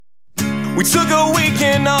We took a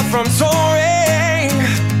weekend off from touring,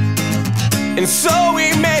 and so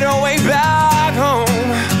we made our way back home.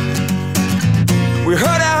 We heard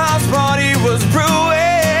a house party was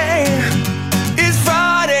brewing. It's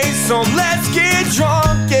Friday, so let's get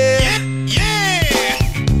drunk, yeah.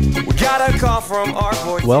 We got a call from our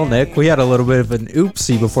boy. Well, Nick, we had a little bit of an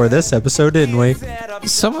oopsie before this episode, didn't we?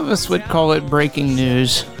 Some of us would call it breaking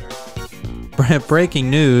news.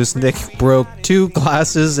 Breaking news, Nick broke 2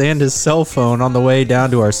 glasses and his cell phone on the way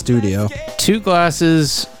down to our studio. 2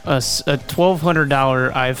 glasses, a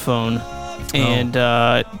 $1,200 iPhone, and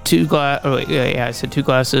I said 2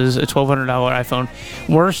 glasses, a $1,200 iPhone.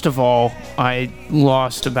 Worst of all, I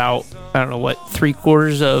lost about,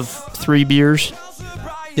 3/4 of 3 beers.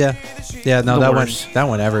 Yeah, no, that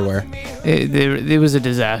went everywhere. It was a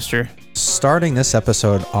disaster. Starting this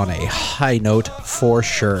episode on a high note for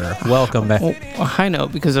sure. Welcome back. Well, a high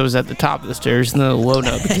note because I was at the top of the stairs, and then a low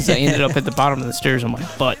note because I ended up at the bottom of the stairs on my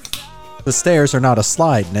butt. The stairs are not a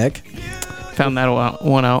slide, Nick. Found that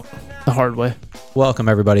one out the hard way. Welcome,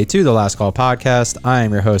 everybody, to the Last Call podcast. I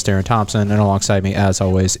am your host, Aaron Thompson, and alongside me, as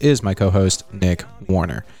always, is my co-host, Nick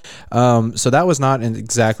Warner. So that was not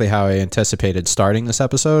exactly how I anticipated starting this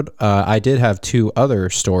episode. I did have 2 other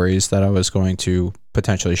stories that I was going to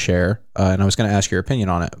potentially share, and I was going to ask your opinion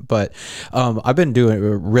on it. But I've been doing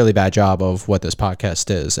a really bad job of what this podcast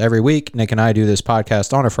is. Every week, Nick and I do this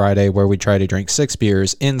podcast on a Friday where we try to drink 6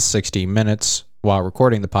 beers in 60 minutes while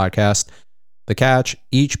recording the podcast. The catch,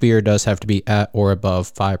 each beer does have to be at or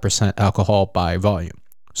above 5% alcohol by volume.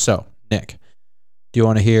 So, Nick, do you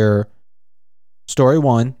want to hear story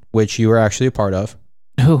 1, which you were actually a part of,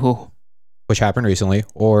 which happened recently,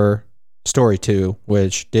 or story 2,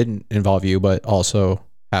 which didn't involve you, but also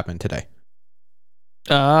happened today?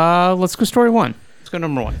 Let's go story 1. Let's go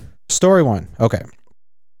number 1. Story 1. Okay.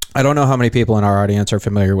 I don't know how many people in our audience are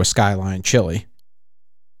familiar with Skyline Chili,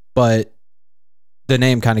 but the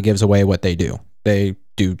name kind of gives away what they do. They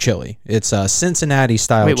do chili. It's a Cincinnati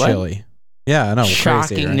style chili. Yeah, I know.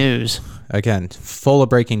 Shocking crazy, right? news. Again, full of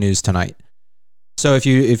breaking news tonight. So if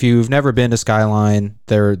you've never been to Skyline,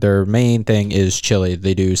 their main thing is chili.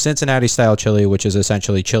 They do Cincinnati style chili, which is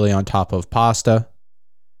essentially chili on top of pasta,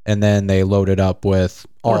 and then they load it up with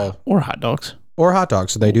or hot dogs. Or hot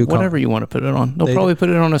dogs. So they do whatever you want to put it on. They'll probably put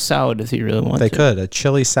it on a salad if you really want to. They could. A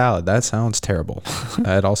chili salad. That sounds terrible.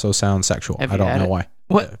 It also sounds sexual. I don't know why.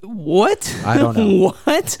 What? I don't know.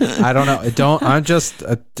 What? I don't know. I'm just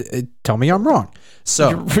tell me I'm wrong.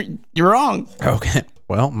 So you're wrong. Okay.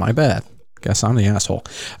 Well, my bad. Guess I'm the asshole.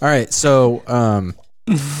 All right. So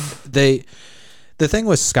the thing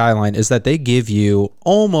with Skyline is that they give you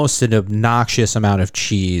almost an obnoxious amount of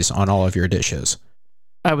cheese on all of your dishes.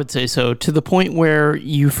 I would say so, to the point where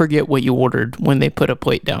you forget what you ordered when they put a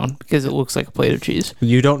plate down because it looks like a plate of cheese.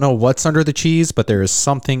 You don't know what's under the cheese, but there is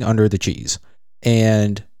something under the cheese.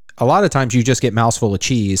 And a lot of times you just get mouthful of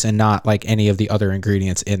cheese and not like any of the other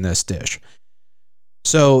ingredients in this dish.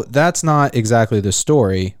 So that's not exactly the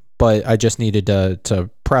story, but I just needed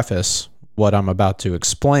to preface what I'm about to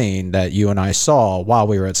explain that you and I saw while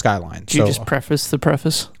we were at Skyline. Did you just preface the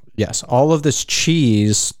preface? Yes, all of this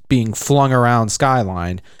cheese being flung around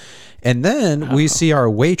Skyline. And then we see our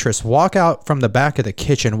waitress walk out from the back of the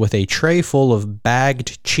kitchen with a tray full of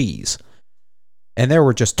bagged cheese. And there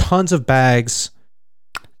were just tons of bags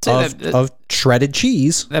of shredded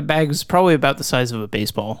cheese. That bag was probably about the size of a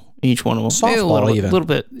baseball, each one of them. Softball, even. A little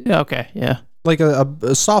bit. Yeah, okay, yeah. Like a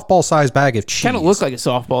softball-sized bag of cheese. Kind of looked like a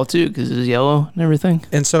softball, too, because it was yellow and everything.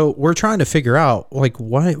 And so we're trying to figure out, like,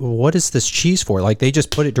 what is this cheese for? Like, they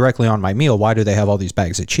just put it directly on my meal. Why do they have all these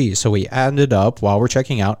bags of cheese? So we ended up, while we're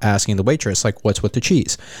checking out, asking the waitress, like, what's with the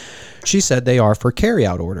cheese? She said they are for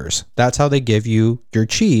carry-out orders. That's how they give you your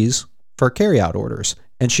cheese for carry-out orders.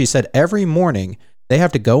 And she said every morning they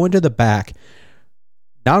have to go into the back,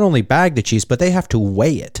 not only bag the cheese, but they have to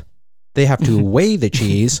weigh it. They have to weigh the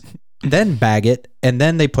cheese, then bag it, and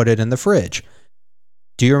then they put it in the fridge.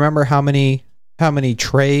 Do you remember how many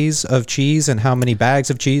trays of cheese and how many bags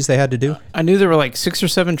of cheese they had to do? I knew there were like 6 or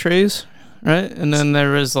 7 trays, right? And then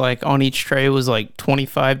there was like on each tray was like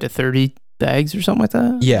 25 to 30 bags or something like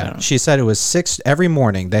that. Yeah, she said it was 6 every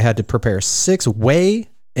morning. They had to prepare 6, weigh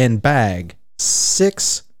and bag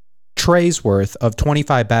 6 trays worth of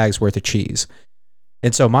 25 bags worth of cheese.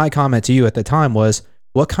 And so my comment to you at the time was,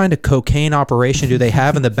 what kind of cocaine operation do they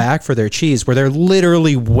have in the back for their cheese where they're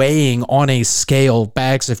literally weighing on a scale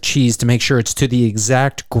bags of cheese to make sure it's to the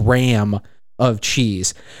exact gram of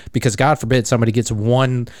cheese? Because God forbid somebody gets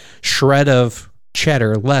 1 shred of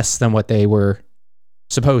cheddar less than what they were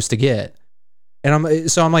supposed to get. And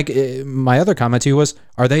I'm like, my other comment to you was,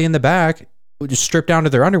 are they in the back just strip down to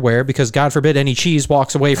their underwear because God forbid any cheese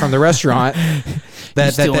walks away from the restaurant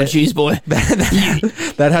that cheese boy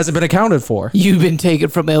that hasn't been accounted for. You've been taken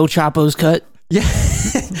from El Chapo's cut. Yeah.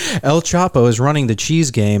 El Chapo is running the cheese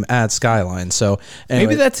game at Skyline. So anyway,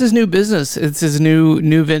 maybe that's his new business. It's his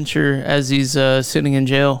new venture as he's sitting in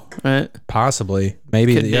jail, right? Possibly.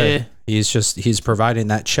 Maybe he's providing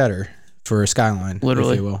that cheddar for Skyline,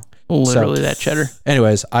 literally, if you will. Literally that cheddar.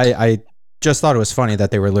 Anyways, I just thought it was funny that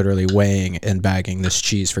they were literally weighing and bagging this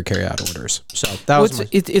cheese for carryout orders. So that was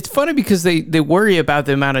it's funny because they worry about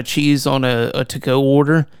the amount of cheese on a to-go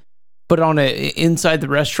order, but on inside the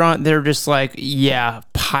restaurant, they're just like, yeah,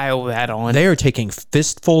 pile that on. They are taking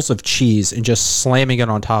fistfuls of cheese and just slamming it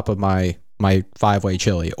on top of my 5-way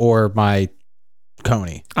chili or my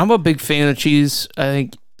coney. I'm a big fan of cheese. I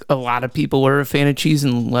think a lot of people are a fan of cheese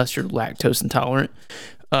unless you're lactose intolerant.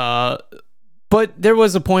 But there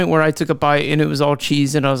was a point where I took a bite and it was all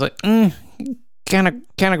cheese, and I was like, kind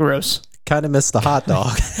of gross. Kind of missed the hot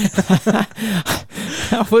dog.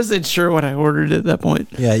 I wasn't sure what I ordered at that point.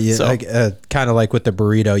 Yeah, kind of like with the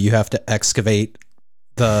burrito, you have to excavate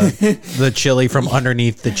the chili from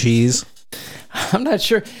underneath the cheese. I'm not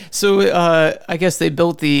sure. So I guess they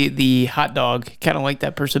built the hot dog kind of like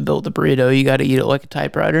that person built the burrito. You got to eat it like a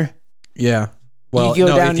typewriter. Yeah. Well, you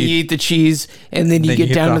go down, you eat the cheese, and then you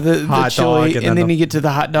get down to the chili, and then you get to the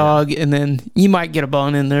hot dog, and then you might get a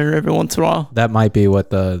bun in there every once in a while. That might be what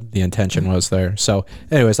the intention was there. So,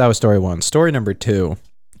 anyways, that was story one. Story number two,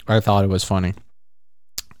 I thought it was funny.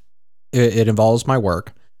 It involves my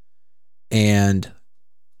work, and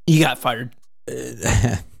you got fired.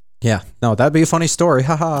 Yeah, no, that'd be a funny story.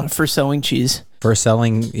 Haha. For selling cheese. For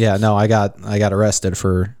selling, yeah, no, I got arrested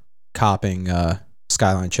for copying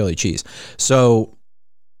Skyline chili cheese. So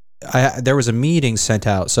there was a meeting sent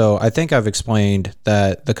out. So I think I've explained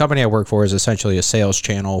that the company I work for is essentially a sales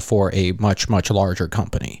channel for a much, much larger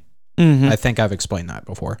company. Mm-hmm. I think I've explained that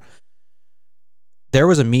before. There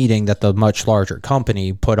was a meeting that the much larger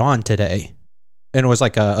company put on today, and it was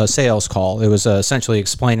like a sales call. It was essentially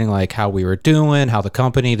explaining like how we were doing, how the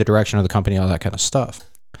company, the direction of the company, all that kind of stuff.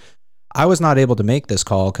 I was not able to make this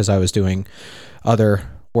call because I was doing other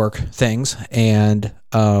work things, and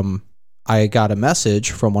I got a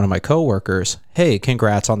message from one of my coworkers. Hey,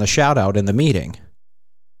 congrats on the shout out in the meeting.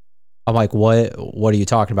 I'm like, what are you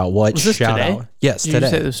talking about? What was this shout today? out? Yes, Did today.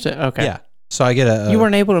 You say this today? Okay. Yeah. So I get you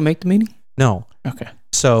weren't able to make the meeting? No. Okay.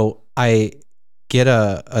 So I get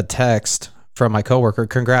a text from my coworker,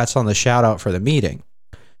 congrats on the shout out for the meeting.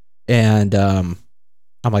 And I'm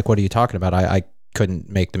like, what are you talking about? I couldn't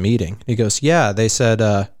make the meeting. He goes, yeah, they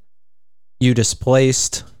said you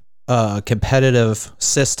displaced a competitive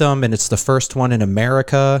system, and it's the first one in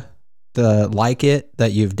America that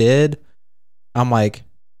you've did. I'm like,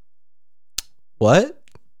 what?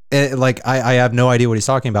 And like, I have no idea what he's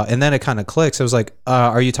talking about. And then it kind of clicks. I was like,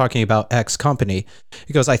 are you talking about X company?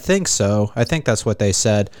 He goes, I think so. I think that's what they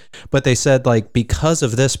said. But they said, like, because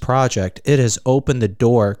of this project, it has opened the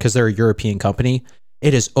door, because they're a European company,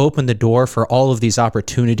 it has opened the door for all of these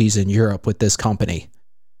opportunities in Europe with this company.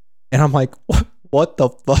 And I'm like, what the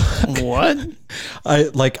fuck? What?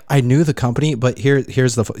 I knew the company, but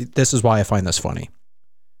this is why I find this funny.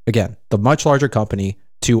 Again, the much larger company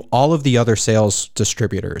to all of the other sales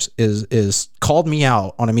distributors is called me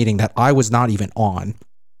out on a meeting that I was not even on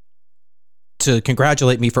to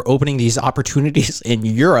congratulate me for opening these opportunities in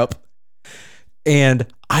Europe. And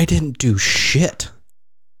I didn't do shit.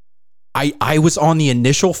 I was on the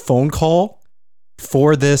initial phone call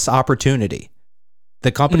for this opportunity.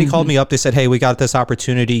 The company called me up. They said, hey, we got this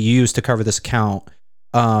opportunity you used to cover this account.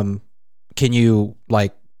 Can you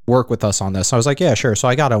like work with us on this? I was like, yeah, sure. So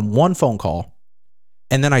I got one phone call,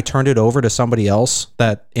 and then I turned it over to somebody else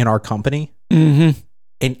that in our company. Mm-hmm.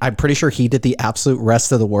 And I'm pretty sure he did the absolute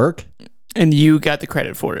rest of the work. And you got the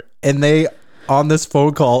credit for it. And they, on this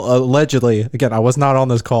phone call, allegedly, again, I was not on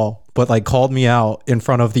this call, but like called me out in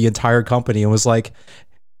front of the entire company and was like,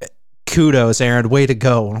 kudos, Aaron, way to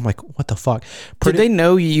go. And I'm like, what the fuck? Did they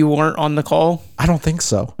know you weren't on the call? I don't think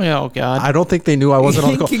so. Oh, God. I don't think they knew I wasn't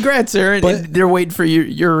on the call. Congrats, Aaron. But they're waiting for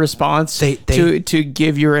your response to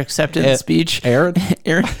give your acceptance speech. Aaron?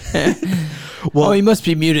 Aaron? Well, he must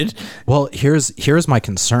be muted. Well, here's my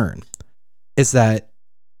concern is that,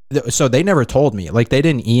 so they never told me, like they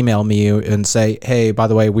didn't email me and say, hey, by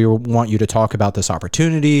the way, we want you to talk about this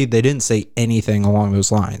opportunity. They didn't say anything along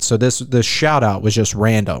those lines. So this shout out was just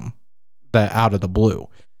random, that out of the blue.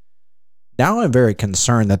 Now I'm very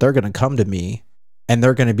concerned that they're going to come to me and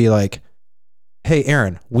they're going to be like, hey,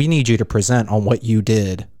 Aaron, we need you to present on what you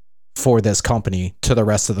did for this company to the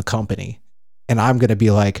rest of the company. And I'm going to be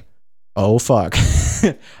like, oh, fuck.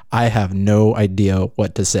 I have no idea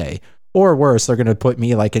what to say. Or worse, they're going to put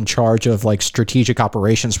me like in charge of like strategic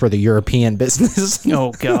operations for the European business.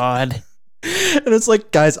 Oh God. And it's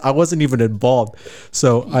like, guys, I wasn't even involved.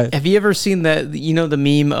 So have you ever seen that, the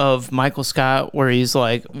meme of Michael Scott where he's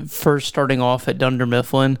like first starting off at Dunder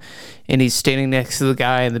Mifflin and he's standing next to the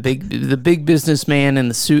guy and the big businessman in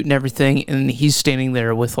the suit and everything, and he's standing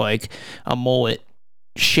there with like a mullet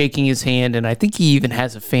shaking his hand, and I think he even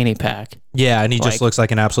has a fanny pack. Yeah, and he just looks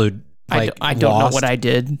like an absolute like I don't know what I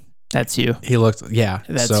did. That's you. He looked, yeah.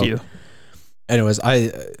 That's you. Anyways,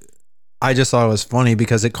 I just thought it was funny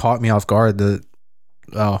because it caught me off guard.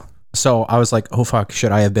 So I was like, oh fuck,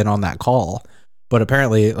 should I have been on that call? But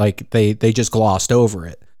apparently, like they just glossed over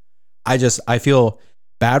it. I feel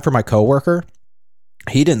bad for my coworker.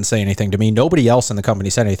 He didn't say anything to me. Nobody else in the company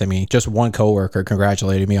said anything to me. Just one coworker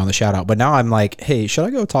congratulated me on the shout out. But now I'm like, hey, should I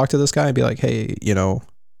go talk to this guy and be like, hey,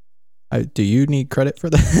 do you need credit for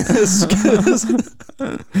this?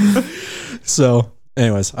 So,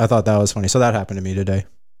 anyways, I thought that was funny. So that happened to me today.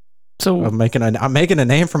 So I'm making a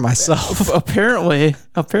name for myself. Apparently,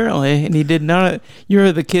 and he did none of.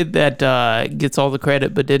 You're the kid that gets all the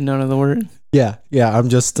credit but did none of the work. Yeah. I'm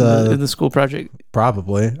just in the school project.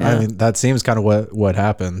 Probably. Yeah. I mean, that seems kind of what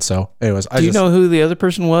happened. So, anyways, do you know who the other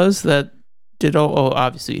person was that did all? Oh,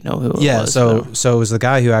 obviously you know who. It was. Yeah. So it was the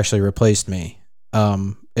guy who actually replaced me.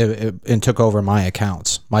 And took over my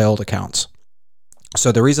old accounts.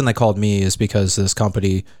 So the reason they called me is because this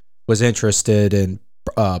company was interested in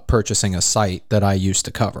purchasing a site that I used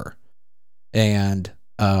to cover, and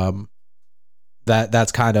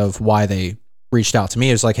that's kind of why they reached out to me.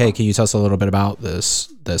 It was like, hey, can you tell us a little bit about this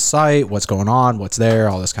site? What's going on? What's there?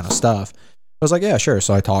 All this kind of stuff. I was like, yeah, sure.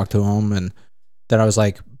 So I talked to him, and then I was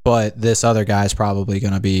like, but this other guy's probably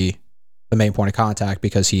going to be the main point of contact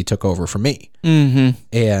because he took over for me. Mm-hmm.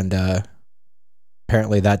 And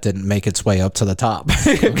apparently that didn't make its way up to the top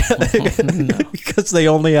because they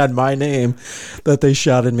only had my name that they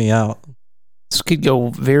shouted me out. This could go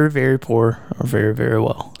very, very poor or very, very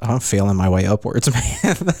well. I'm feeling my way upwards,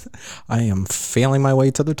 man. I am feeling my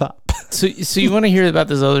way to the top. So you want to hear about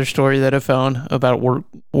this other story that I found about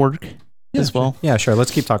work as well? Yeah, sure.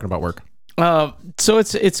 Let's keep talking about work. So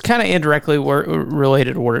it's kind of indirectly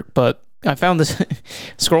related to work, but I found this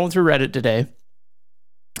scrolling through Reddit today,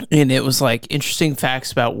 and it was like interesting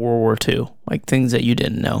facts about World War II, like things that you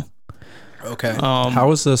didn't know. Okay.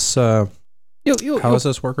 How is this? How is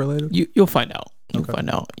this work related? You'll find out. You'll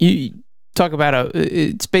find out. You talk about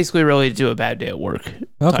it's basically related to a bad day at work.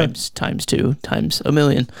 Okay. Times 2, times a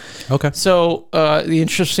million. Okay. So the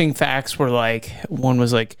interesting facts were like, one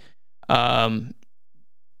was like,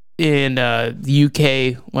 in the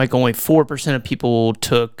UK, like only 4% of people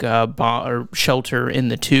took or shelter in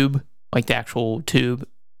the tube, like the actual tube,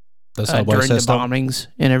 the subway during system? the bombings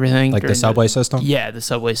and everything. Like the subway system? Yeah, the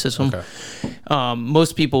subway system. Okay.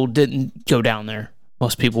 Most people didn't go down there.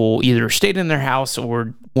 Most people either stayed in their house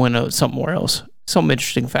or went somewhere else. Some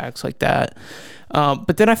interesting facts like that.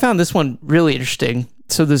 But then I found this one really interesting.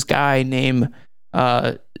 So this guy named,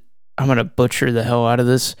 I'm going to butcher the hell out of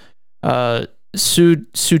this,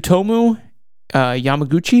 Tsutomu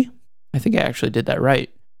Yamaguchi. I think I actually did that right.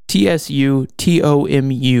 Tsutomu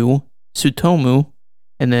Tsutomu,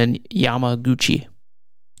 and then Yamaguchi.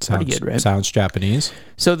 Pretty good, right? Sounds Japanese.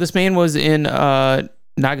 So this man was in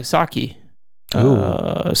Nagasaki.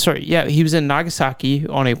 He was in Nagasaki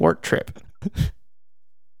on a work trip.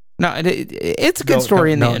 No, it's a good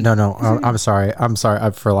story in the end. No. I'm sorry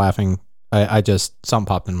for laughing. I just, something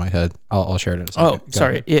popped in my head. I'll share it in a second. Oh,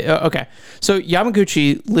 sorry. Yeah, okay. So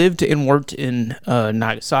Yamaguchi lived and worked in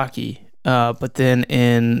Nagasaki, but then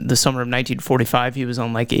in the summer of 1945, he was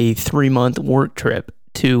on like a 3-month work trip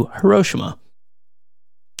to Hiroshima.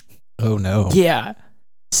 Oh, no. Yeah.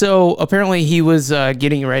 So apparently he was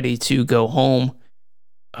getting ready to go home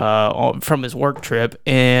from his work trip,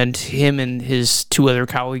 and him and his 2 other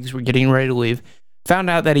colleagues were getting ready to leave.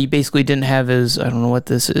 Found out that he basically didn't have his, I don't know what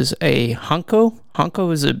this is, a hanko.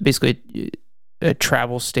 Hanko is basically a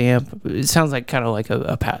travel stamp. It sounds like kind of like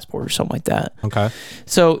a passport or something like that. Okay.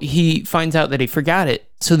 So he finds out that he forgot it.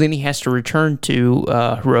 So then he has to return to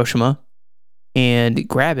Hiroshima and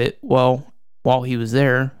grab it. Well, while he was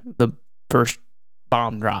there, the first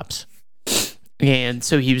bomb drops. And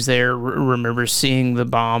so he was there, remembers seeing the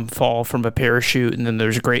bomb fall from a parachute, and then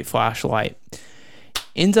there's a great flashlight.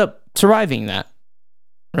 Ends up surviving that.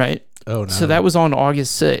 Right? Oh, no. So that was on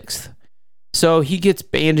August 6th. So he gets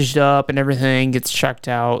bandaged up and everything, gets checked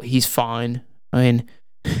out. He's fine. I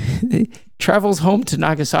mean, travels home to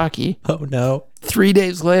Nagasaki. Oh, no. 3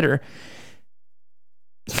 days later.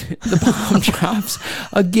 the bomb drops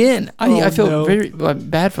again. I feel very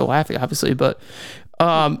bad for laughing, obviously, but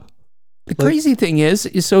the crazy thing is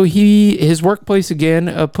so his workplace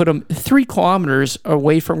again put him 3 kilometers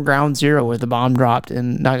away from ground zero where the bomb dropped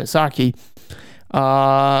in Nagasaki.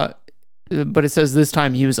 But it says this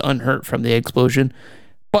time he was unhurt from the explosion,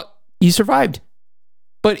 but he survived.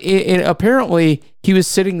 But apparently he was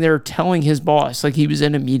sitting there telling his boss, like he was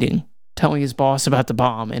in a meeting, telling his boss about the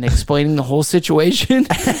bomb and explaining the whole situation.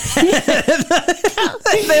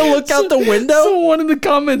 They look out the window. So one of the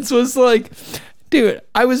comments was like, dude,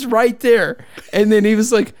 I was right there. And then he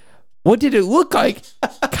was like, what did it look like?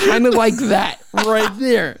 Kind of like that right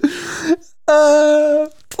there.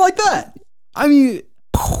 Like that. I mean,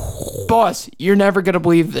 boss, you're never going to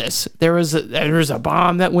believe this. There was a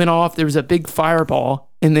bomb that went off. There was a big fireball.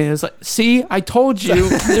 And then it was like, see, I told you.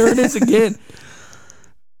 There it is again.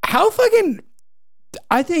 How fucking...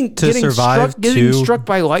 I think getting struck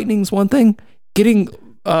by lightning's one thing.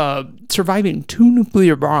 Surviving 2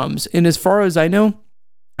 nuclear bombs. And as far as I know,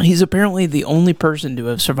 he's apparently the only person to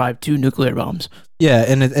have survived 2 nuclear bombs. Yeah,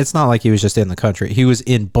 and it's not like he was just in the country. He was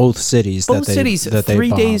in both cities. Both cities.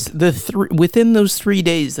 3 days. Within those 3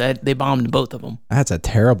 days that they bombed both of them. That's a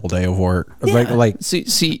terrible day of work. Yeah. Like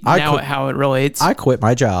see how it relates. I quit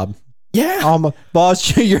my job. Yeah,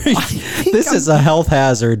 boss, this is a health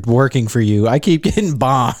hazard working for you. I keep getting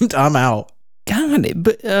bombed. I'm out. God,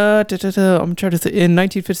 but I'm trying to think. In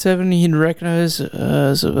 1957, he'd recognized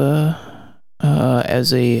as a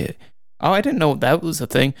I didn't know that was a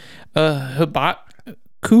thing. Hibakusha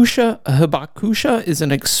is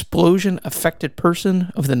an explosion affected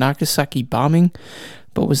person of the Nagasaki bombing,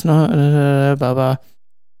 but was not.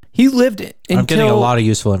 He lived it until... I'm getting a lot of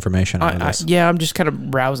useful information out of this. Yeah, I'm just kind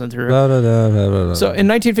of browsing through it. So in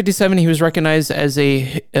 1957, he was recognized as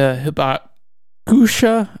a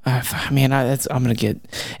Hibakusha. I'm going to get...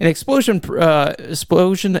 An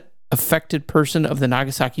explosion affected person of the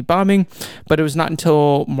Nagasaki bombing, but it was not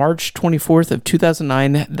until March 24th of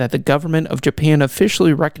 2009 that the government of Japan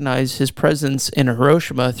officially recognized his presence in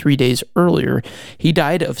Hiroshima 3 days earlier. He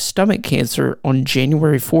died of stomach cancer on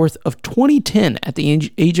January 4th of 2010 at the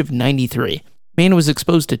age of 93. Man was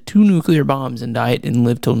exposed to 2 nuclear bombs and died and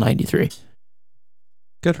lived till 93.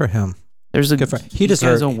 Good for him. There's he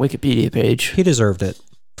deserved his own Wikipedia page. He deserved it.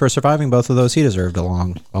 For surviving both of those, he deserved a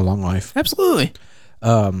long life. Absolutely.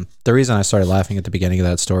 The reason I started laughing at the beginning of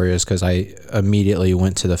that story is because I immediately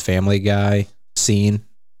went to the Family Guy scene.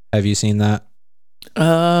 Have you seen that?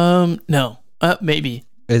 No. Maybe.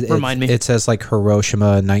 Remind me. It says like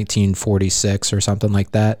Hiroshima 1946 or something like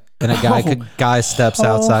that. And a guy steps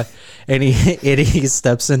outside and he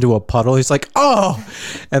steps into a puddle. He's like, oh,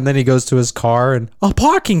 and then he goes to his car and a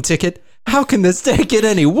parking ticket. How can this day get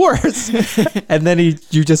any worse? And then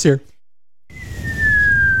you just hear,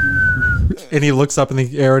 and he looks up in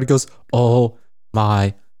the air and he goes, oh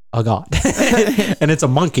my God. And it's a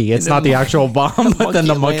monkey. It's not the actual bomb, but then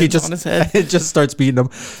the monkey just starts beating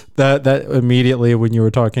him. That immediately when you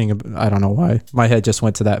were talking, I don't know why, my head just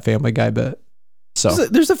went to that Family Guy bit. So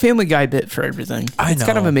there's a Family Guy bit for everything. It's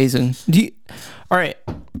kind of amazing. All right.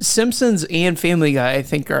 Simpsons and Family Guy, I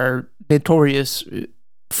think, are notorious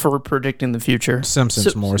for predicting the future.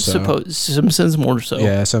 Simpsons more so. Simpsons more so.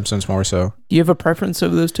 Yeah, Simpsons more so. Do you have a preference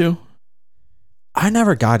of those two? I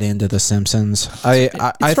never got into The Simpsons. It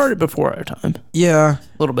started before our time. Yeah. A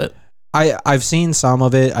little bit. I've seen some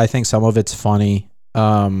of it. I think some of it's funny.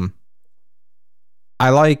 I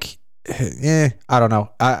like, I don't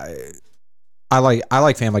know. I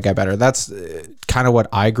like Family Guy better. That's kind of what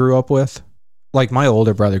I grew up with. Like my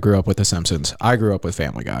older brother grew up with The Simpsons. I grew up with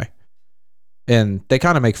Family Guy. And they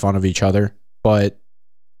kind of make fun of each other, but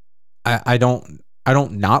I don't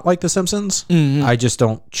not like The Simpsons. Mm-hmm. I just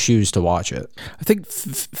don't choose to watch it. I think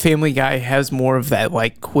Family Guy has more of that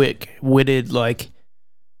like quick-witted like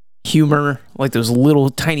humor, like those little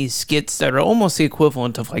tiny skits that are almost the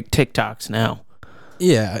equivalent of like TikToks now.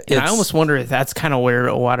 Yeah. And I almost wonder if that's kind of where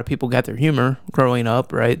a lot of people got their humor growing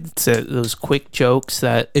up, right? It's those quick jokes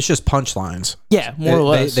that... It's just punchlines. Yeah, more or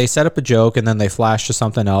less. They set up a joke and then they flash to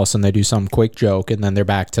something else and they do some quick joke and then they're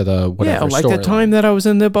back to the whatever story. Yeah, like the time that I was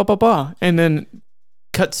in the blah, blah, blah. And then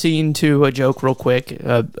cut scene to a joke real quick,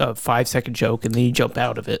 a 5-second joke, and then you jump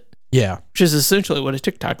out of it. Yeah. Which is essentially what a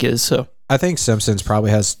TikTok is, so... I think Simpsons probably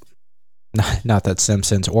has... Not that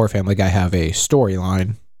Simpsons or Family Guy have a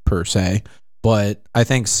storyline, per se, but I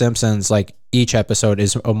think Simpsons, like, each episode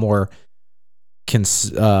is a more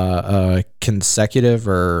consecutive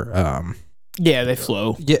or... yeah, they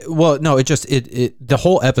flow. Yeah, well, no, the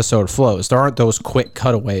whole episode flows. There aren't those quick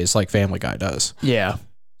cutaways like Family Guy does. Yeah.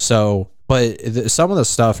 So... But some of the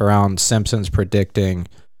stuff around Simpsons predicting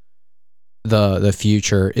the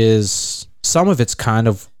future is, some of it's kind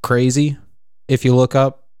of crazy. If you look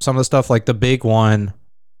up some of the stuff, like the big one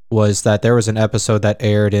was that there was an episode that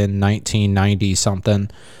aired in 1990 something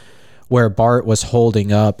where Bart was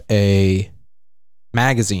holding up a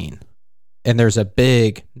magazine, and there's a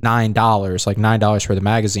big $9, like $9 for the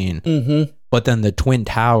magazine. But then the Twin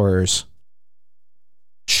Towers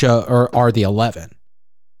are the 11.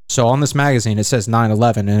 So on this magazine, it says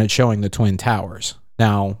 9/11, and it's showing the Twin Towers.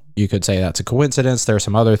 Now, you could say that's a coincidence. There are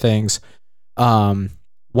some other things. One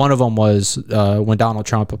of them was when Donald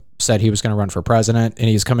Trump said he was going to run for president, and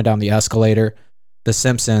he's coming down the escalator. The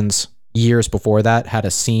Simpsons, years before that, had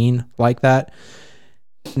a scene like that.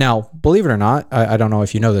 Now, believe it or not, I don't know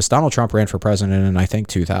if you know this, Donald Trump ran for president in, I think,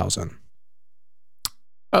 2000.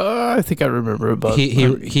 I think I remember, but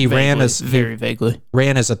he ran as very vaguely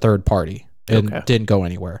ran as a third party and didn't go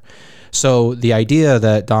anywhere. So the idea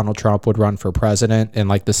that Donald Trump would run for president and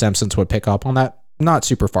like the Simpsons would pick up on that, not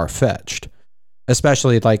super far fetched.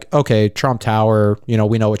 Especially like, okay, Trump Tower, we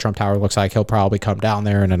know what Trump Tower looks like. He'll probably come down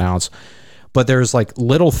there and announce. But there's like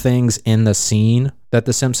little things in the scene that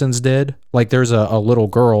the Simpsons did. Like there's a little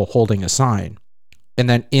girl holding a sign. And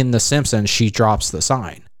then in the Simpsons, she drops the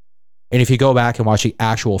sign. And if you go back and watch the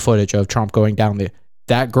actual footage of Trump going down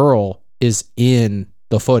that girl is in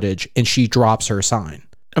the footage and she drops her sign.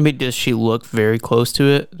 I mean, does she look very close to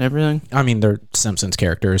it and everything? I mean, they're Simpsons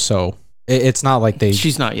characters, so it's not like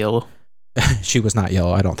She's not yellow. She was not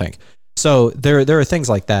yellow, I don't think. So there are things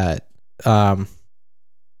like that.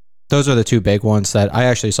 Those are the two big ones that I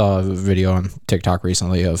actually saw a video on TikTok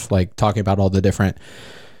recently of like talking about all the different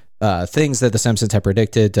things that the Simpsons have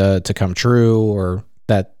predicted to come true, or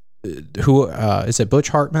that who is it Butch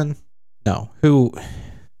Hartman? No, who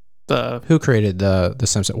created the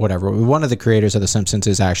Simpsons? Whatever. One of the creators of the Simpsons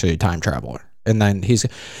is actually a time traveler. And then he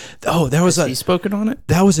spoken on it?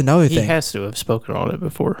 That was another thing. He has to have spoken on it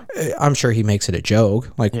before. I'm sure he makes it a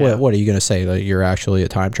joke. Like, what are you going to say? That you're actually a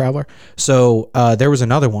time traveler? So there was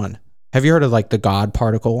another one. Have you heard of like the God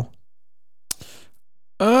particle?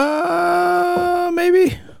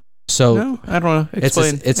 Maybe. So no, I don't know.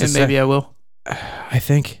 Explain. Maybe I will. I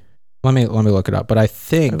think. Let me look it up. But I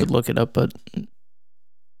think I would look it up, but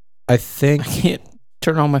I think I can't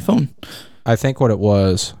turn on my phone. I think what it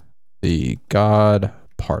was. The God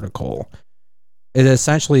particle. It is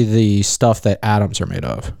essentially the stuff that atoms are made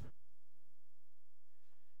of.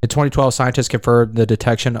 In 2012, scientists confirmed the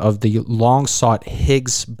detection of the long-sought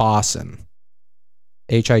Higgs boson,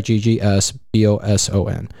 Higgs-boson,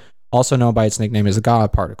 also known by its nickname as the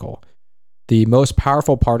God particle. The most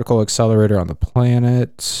powerful particle accelerator on the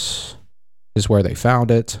planet is where they found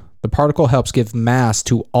it. The particle helps give mass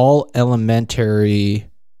to all elementary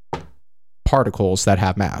particles that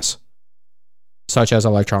have mass, such as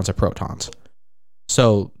electrons and protons.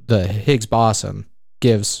 So the Higgs boson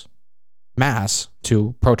gives mass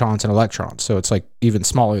to protons and electrons. So it's like even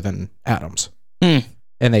smaller than atoms. And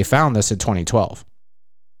they found this in 2012.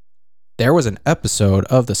 There was an episode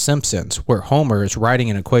of The Simpsons where Homer is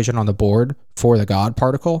writing an equation on the board for the God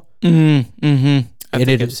particle. I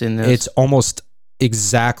think I've seen this. It's almost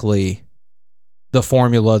exactly the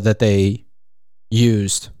formula that they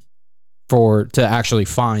used to actually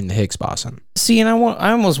find the Higgs boson. See, and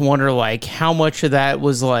I almost wonder, like, how much of that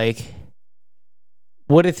was like,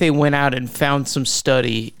 what if they went out and found some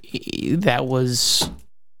study that was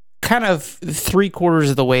kind of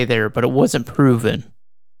 3/4 of the way there, but it wasn't proven?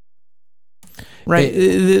 Right.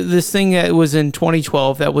 This thing that was in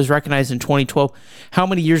 2012, that was recognized in 2012, how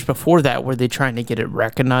many years before that were they trying to get it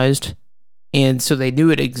recognized? And so they knew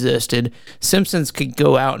it existed. Simpsons could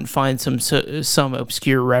go out and find some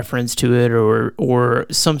obscure reference to it, or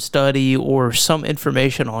some study or some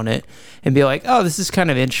information on it, and be like, oh, this is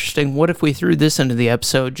kind of interesting. What if we threw this into the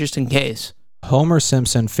episode just in case? Homer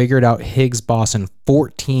Simpson figured out Higgs boson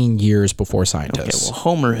 14 years before scientists. Okay, well,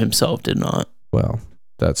 Homer himself did not. Well,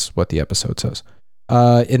 that's what the episode says.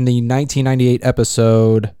 In the 1998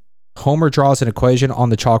 episode, Homer draws an equation on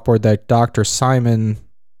the chalkboard that Dr. Simon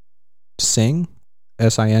Singh,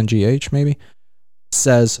 S-I-N-G-H maybe,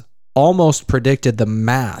 says almost predicted the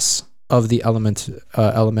mass of the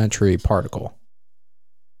elementary particle.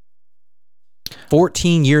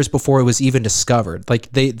 14 years before it was even discovered.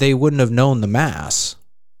 Like, they wouldn't have known the mass.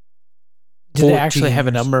 Did they actually have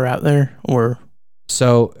a number out there? Or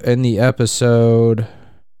so in the episode,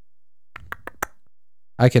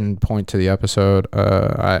 I can point to the episode.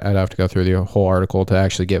 I'd have to go through the whole article to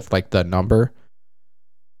actually get like the number.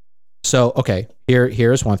 So, okay,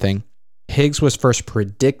 here's one thing. Higgs was first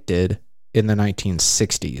predicted in the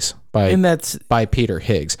 1960s and that's by Peter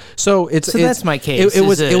Higgs. So that's my case. It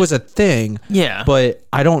was a thing. Yeah. But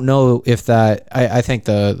I don't know if that. I think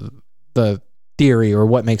the theory or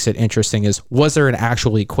what makes it interesting is, was there an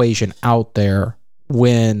actual equation out there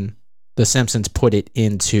when The Simpsons put it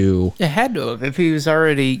into? It had to have, if he was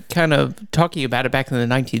already kind of talking about it back in the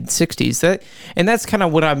 1960s. And that's kind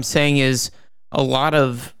of what I'm saying is a lot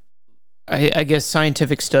of, I guess,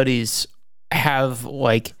 scientific studies have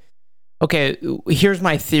like, okay, here's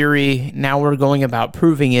my theory. Now we're going about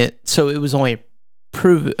proving it. So it was only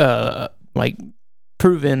proven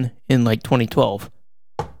in like 2012.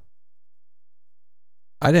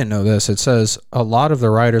 I didn't know this. It says a lot of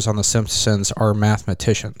the writers on The Simpsons are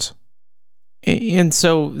mathematicians. And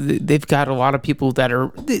so they've got a lot of people that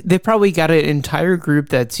are, they've probably got an entire group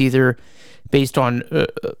that's either based on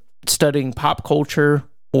studying pop culture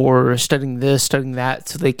or studying this, studying that,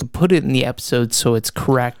 so they can put it in the episode so it's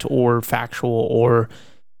correct or factual or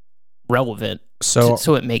relevant. So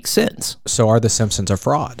it makes sense. So are The Simpsons a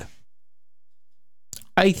fraud?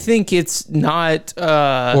 I think it's not...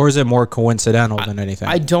 or is it more coincidental than anything?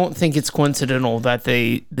 I don't think it's coincidental that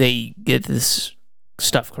they get this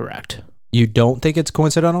stuff correct. You don't think it's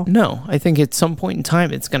coincidental? No, I think at some point in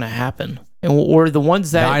time it's going to happen. Or the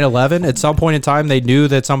ones that... 9/11? At some point in time they knew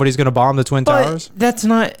that somebody's going to bomb the Twin Towers? That's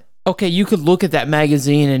not... Okay, you could look at that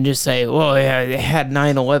magazine and just say, well, yeah, it had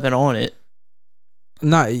 9/11 on it.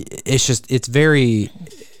 No, it's just, it's very...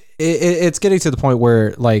 It's getting to the point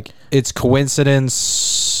where, like, it's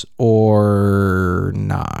coincidence or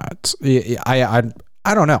not. I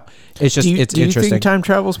don't know. It's just, it's do you interesting. think time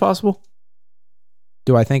travel is possible?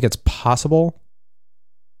 Do I think it's possible?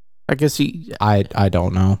 I guess I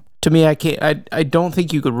don't know. To me, I can't. I don't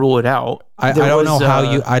think you could rule it out. I don't know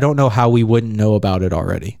how I don't know how we wouldn't know about it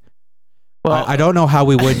already. Well, I don't know how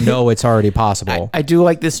we wouldn't know it's already possible. I do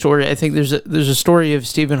like this story. I think there's a story of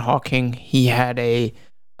Stephen Hawking. He had a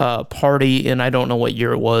party, and I don't know what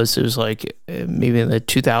year it was. It was like maybe in the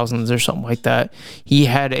 2000s or something like that. He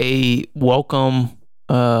had a welcome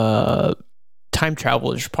time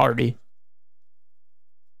travelers party.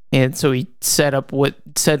 And so he said what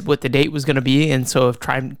the date was going to be, and so if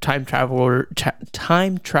time travelers,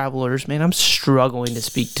 man, I'm struggling to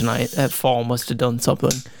speak tonight. That fall must have done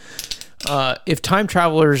something. If time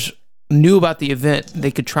travelers knew about the event, they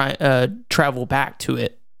could travel back to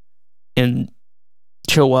it and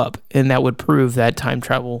show up, and that would prove that time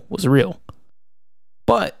travel was real.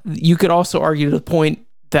 But you could also argue to the point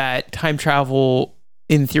that time travel,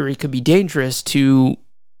 in theory, could be dangerous to,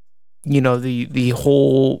 the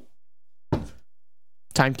whole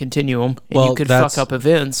time continuum, and you could fuck up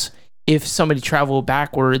events if somebody traveled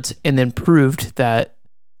backwards and then proved that,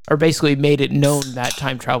 or basically made it known that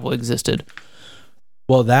time travel existed.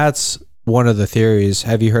 Well, that's one of the theories.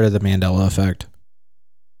 Have you heard of the Mandela effect?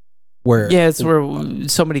 It's where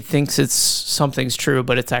somebody thinks something's true,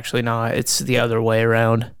 but it's actually not. It's the other way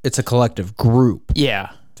around. It's a collective group. Yeah.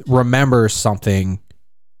 Remembers something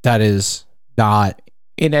that is not.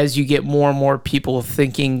 And as you get more and more people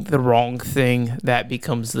thinking the wrong thing, that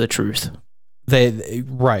becomes the truth.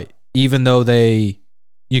 Right. Even though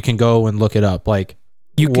you can go and look it up. Like,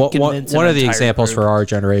 you can convince one of the examples group. For our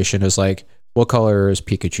generation is like, what color is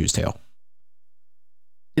Pikachu's tail?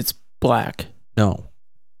 It's black. No.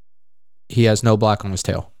 He has no black on his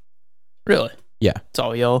tail. Really? Yeah. It's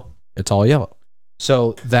all yellow? It's all yellow.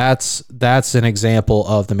 So that's an example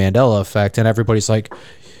of the Mandela effect, and everybody's like,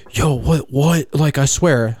 yo, what? Like, I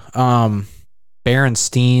swear,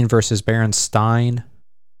 Berenstein versus Berenstein.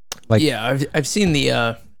 Like, yeah, I've seen the,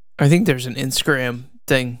 I think there's an Instagram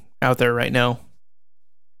thing out there right now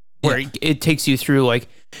where it takes you through, like,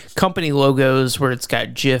 company logos where it's got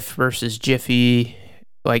Jif versus Jiffy,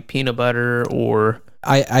 like peanut butter, or...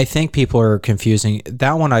 I think people are confusing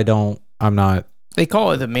that one. I'm not. They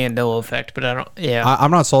call it the Mandela effect, but I don't. Yeah, I'm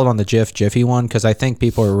not sold on the Jiffy one because I think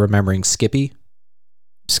people are remembering Skippy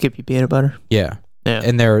peanut butter. Yeah,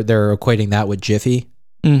 and they're equating that with Jiffy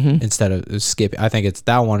instead of Skippy. I think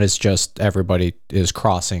that one is just everybody is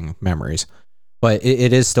crossing memories, but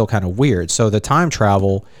it is still kind of weird. So the time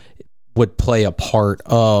travel would play a part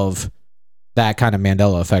of that kind of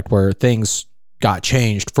Mandela effect where things got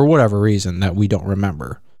changed for whatever reason that we don't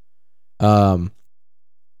remember.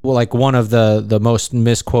 Well, like one of the most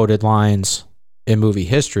misquoted lines in movie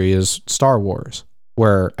history is Star Wars,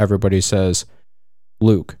 where everybody says,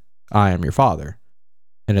 Luke, I am your father.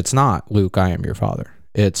 And it's not Luke, I am your father.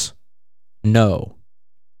 It's no,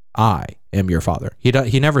 I am your father.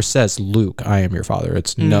 He never says Luke, I am your father.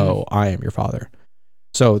 It's no, I am your father.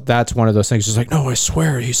 So that's one of those things. It's like, no, I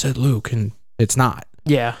swear he said Luke, and it's not.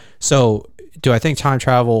 Yeah. So do I think time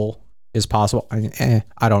travel is possible.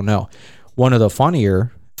 I don't know. One of the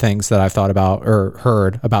funnier things that I've thought about or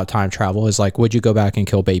heard about time travel is like, would you go back and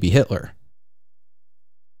kill baby Hitler?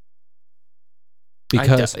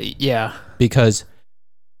 Because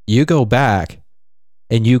you go back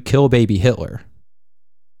and you kill baby Hitler,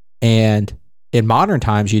 and in modern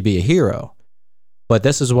times you'd be a hero. But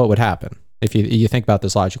this is what would happen if you think about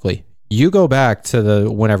this logically. You go back to the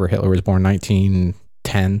whenever Hitler was born,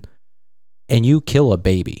 1910, and you kill a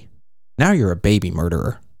baby. Now you're a baby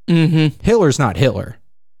murderer. Mm-hmm. Hitler's not Hitler.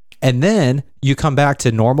 And then you come back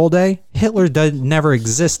to normal day. Hitler never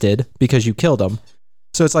existed because you killed him.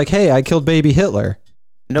 So it's like, hey, I killed baby Hitler.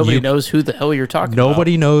 Nobody knows who the hell you're talking about.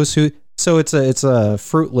 Nobody knows who. So it's a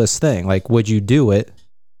fruitless thing. Like, would you do it?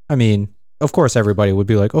 I mean, of course, everybody would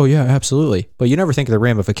be like, oh, yeah, absolutely. But you never think of the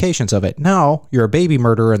ramifications of it. Now you're a baby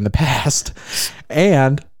murderer in the past,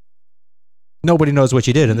 and nobody knows what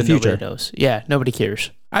you did in the future. Nobody knows. Yeah, nobody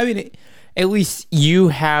cares. I mean, at least you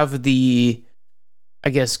have the, I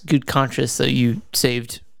guess, good conscience that you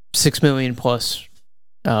saved 6 million plus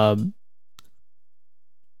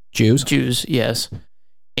Jews, yes,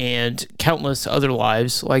 and countless other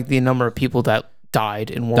lives, like the number of people that died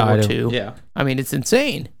in World War II. Yeah. I mean, it's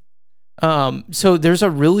insane. So there's a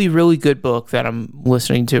really, really good book that I'm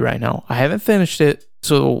listening to right now. I haven't finished it,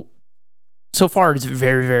 so far it's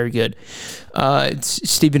very, very good. It's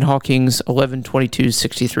Stephen Hawking's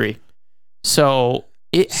 11/22/63. So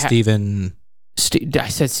it I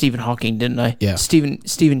said Stephen Hawking, didn't I? Yeah.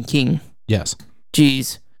 Stephen King. Yes.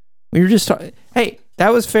 Jeez, we were just talking. Hey,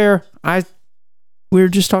 that was fair. We were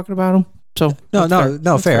just talking about him. So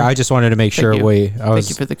no, fair. I just wanted to make sure Thank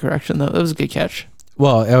you for the correction, though. That was a good catch.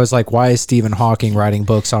 Well, I was like, why is Stephen Hawking writing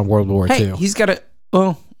books on World War II? He's got a.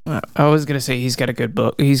 Well, I was gonna say he's got a good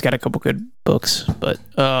book. He's got a couple good books, but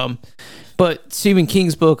Stephen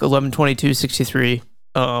King's book 11/22/63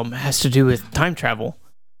 has to do with time travel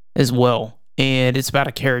as well, and it's about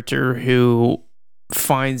a character who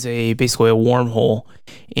finds basically a wormhole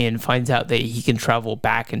and finds out that he can travel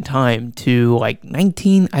back in time to like I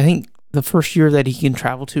think the first year that he can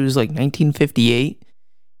travel to is like 1958,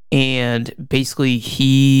 and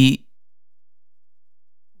basically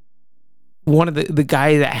one of the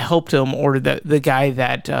guy that helped him, or the guy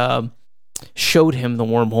that showed him the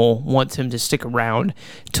wormhole, wants him to stick around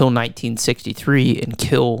till 1963 and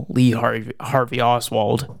kill Lee Harvey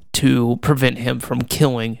Oswald to prevent him from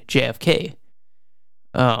killing JFK,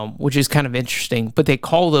 which is kind of interesting. But they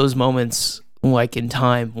call those moments, like in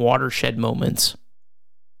time, watershed moments.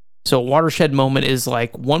 So a watershed moment is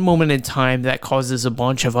like one moment in time that causes a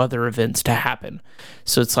bunch of other events to happen.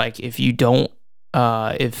 So it's like if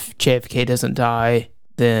JFK doesn't die,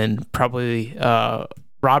 then probably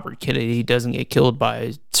Robert Kennedy doesn't get killed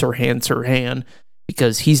by Sirhan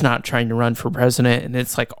because he's not trying to run for president. And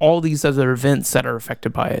it's like all these other events that are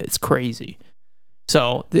affected by it. It's crazy.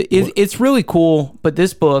 So it's really cool. But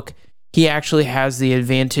this book, he actually has the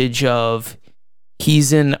advantage of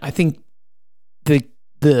he's in, I think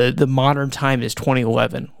the modern time is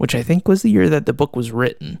 2011, which I think was the year that the book was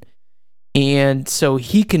written. And so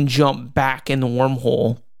he can jump back in the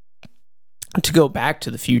wormhole to go back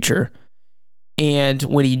to the future. And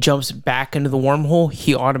when he jumps back into the wormhole,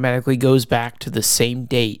 he automatically goes back to the same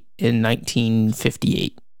date in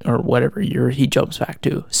 1958 or whatever year he jumps back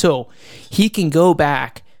to. So he can go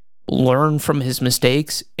back, learn from his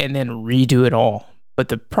mistakes, and then redo it all. But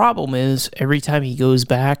the problem is, every time he goes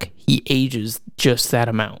back, he ages just that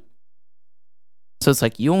amount. So it's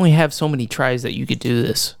like, you only have so many tries that you could do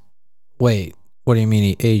this. Wait, what do you mean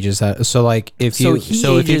he ages that? So like if he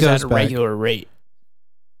goes at a back, regular rate.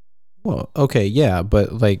 Well, okay, yeah,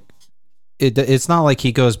 but like it's not like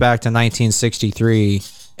he goes back to 1963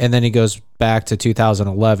 and then he goes back to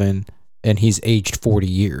 2011 and he's aged 40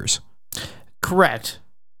 years. Correct.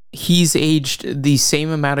 He's aged the same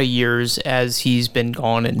amount of years as he's been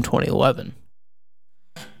gone in 2011.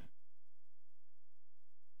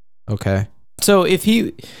 Okay. So if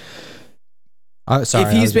he's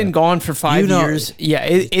been gone for 5 years, yeah,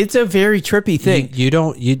 it's a very trippy thing. You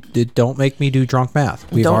don't make me do drunk math.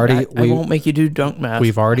 I won't make you do drunk math.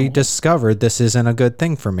 We've already discovered this isn't a good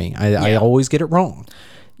thing for me. I always get it wrong.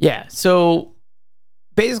 Yeah. So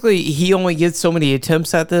basically, he only gets so many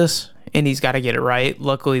attempts at this, and he's got to get it right.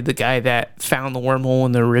 Luckily, the guy that found the wormhole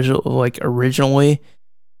in the originally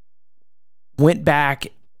went back,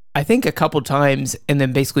 I think, a couple times, and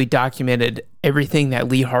then basically documented everything that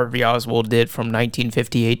Lee Harvey Oswald did from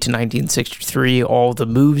 1958 to 1963, all the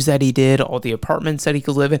moves that he did, all the apartments that he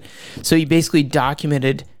could live in. So he basically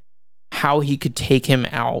documented how he could take him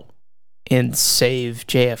out and save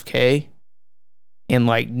JFK. and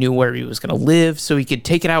like knew where he was going to live, so he could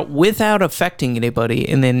take it out without affecting anybody.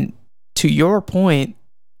 And then, to your point,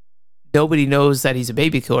 nobody knows that he's a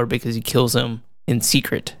baby killer because he kills them in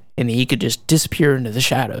secret, and he could just disappear into the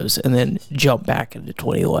shadows and then jump back into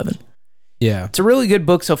 2011. Yeah, it's a really good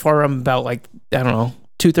book so far. I'm about like, I don't know,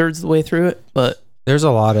 2/3 of the way through it, but there's a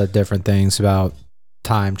lot of different things about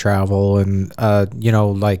time travel and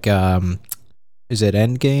like is it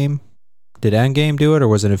Endgame? Did Endgame do it, or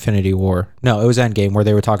was it Infinity War? No, it was Endgame, where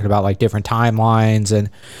they were talking about like different timelines and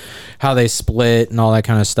how they split and all that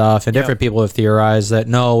kind of stuff. And different people have theorized that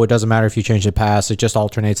no, it doesn't matter if you change the past, it just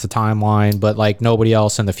alternates the timeline, but like nobody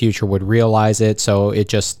else in the future would realize it, so it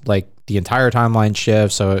just like the entire timeline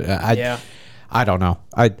shifts. So I don't know.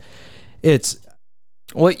 Because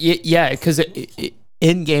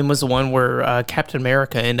Endgame was the one where Captain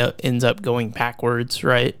America ends up going backwards,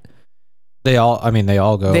 right? They all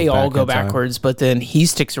go backwards, but then he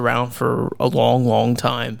sticks around for a long, long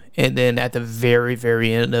time. And then at the very,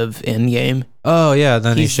 very end of Endgame,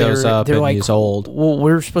 then he shows up and he's old. Well,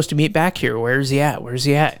 we're supposed to meet back here. Where's he at?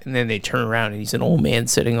 And then they turn around and he's an old man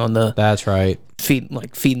sitting on the. That's right.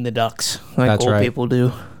 Feeding the ducks, like old people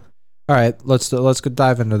do. All right, let's go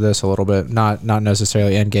dive into this a little bit. Not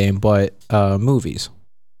necessarily Endgame, but movies.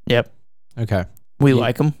 Yep. Okay. We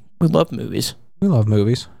like them. We love movies. We love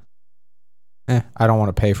movies. I don't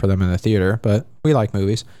want to pay for them in the theater, but we like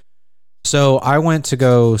movies. So I went to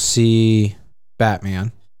go see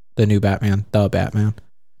Batman, the new Batman, the Batman.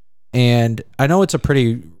 And I know it's a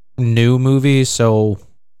pretty new movie, so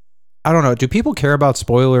I don't know. Do people care about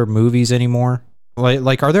spoiler movies anymore?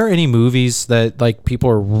 Like, are there any movies that like people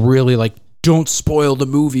are really like, don't spoil the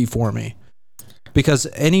movie for me? Because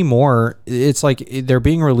anymore, it's like they're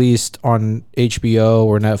being released on HBO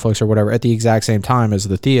or Netflix or whatever at the exact same time as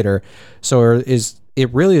the theater. So is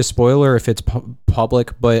it really a spoiler if it's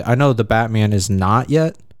public? But I know the Batman is not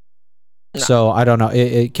yet. No. So I don't know.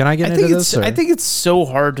 Can I get into this? I think it's so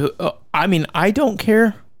hard to. I don't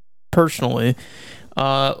care personally.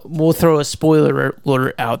 We'll throw a spoiler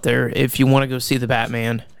alert out there if you want to go see the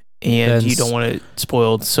Batman. And you don't want it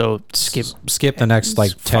spoiled, so skip the next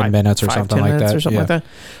like 10 minutes or something like that. Like that.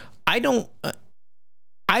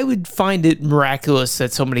 I would find it miraculous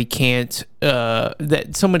that somebody can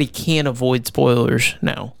avoid spoilers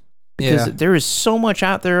now, because there is so much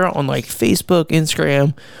out there on like Facebook,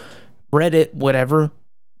 Instagram, Reddit, whatever,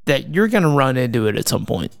 that you're gonna run into it at some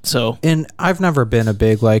point. So, and I've never been a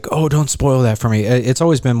big like, oh, don't spoil that for me. It's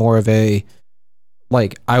always been more of a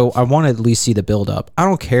like, I want to at least see the build up. I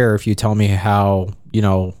don't care if you tell me how,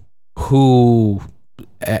 who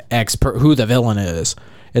the villain is.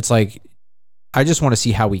 It's like, I just want to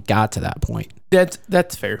see how we got to that point.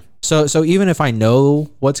 That's fair. So even if I know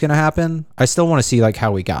what's going to happen, I still want to see like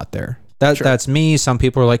how we got there. That's me. Some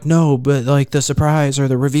people are like, no, but like the surprise or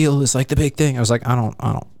the reveal is like the big thing. I was like, I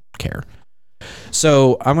don't care.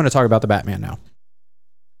 So I'm going to talk about the Batman now.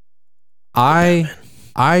 I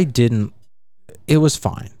didn't. It was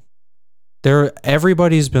fine.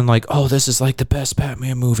 Everybody's been like, oh, this is like the best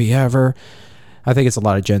Batman movie ever. I think it's a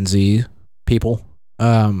lot of Gen Z people.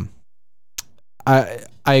 I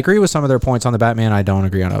agree with some of their points on the Batman. I don't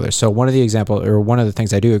agree on others. So one of the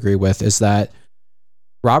things I do agree with is that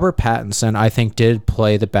Robert Pattinson, I think, did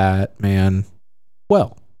play the Batman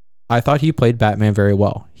well. I thought he played Batman very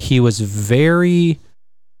well. He was very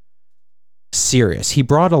serious. He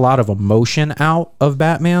brought a lot of emotion out of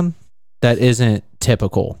Batman that isn't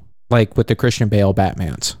typical, like with the Christian Bale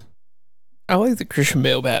Batmans. I like the Christian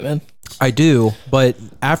Bale Batman. I do, but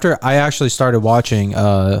after I actually started watching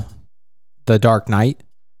The Dark Knight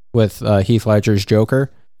with Heath Ledger's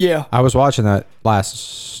Joker, I was watching that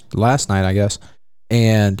last night, I guess,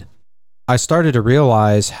 and I started to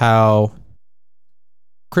realize how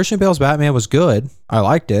Christian Bale's Batman was good. I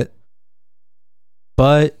liked it,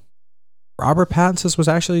 but Robert Pattinson's was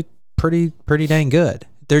actually pretty dang good.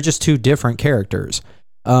 They're just two different characters.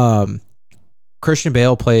 Christian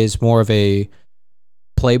Bale plays more of a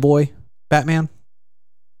playboy Batman,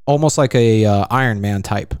 almost like a Iron Man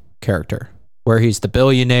type character, where he's the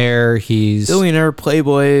billionaire. He's billionaire,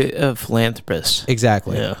 playboy, philanthropist.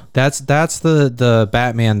 Exactly. Yeah. That's the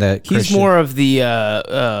Batman that he's more of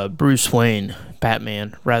the Bruce Wayne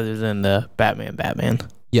Batman rather than the Batman.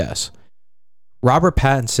 Yes. Robert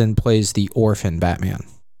Pattinson plays the orphan Batman.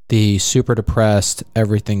 The super depressed,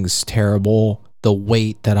 everything's terrible, the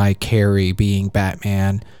weight that I carry being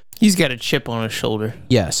Batman. He's got a chip on his shoulder.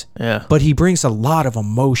 Yes. Yeah. But he brings a lot of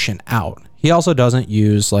emotion out. He also doesn't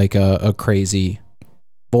use like a crazy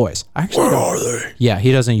voice. Where are they? Yeah,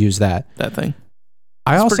 he doesn't use that thing.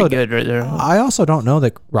 That's pretty good right there. I also don't know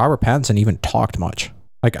that Robert Pattinson even talked much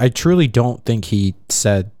Like, I truly don't think he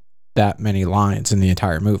said that many lines in the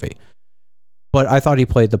entire movie. But I thought he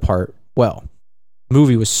played the part well.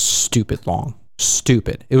 Movie was stupid long.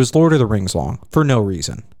 Stupid. It was Lord of the Rings long for no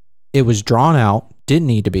reason. It was drawn out, didn't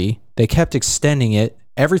need to be. They kept extending it.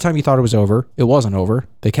 Every time you thought it was over, it wasn't over.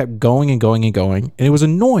 They kept going and going and going, and it was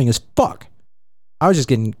annoying as fuck. I was just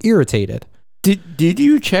getting irritated. Did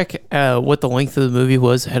you check what the length of the movie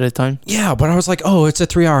was ahead of time? Yeah, but I was like, oh, it's a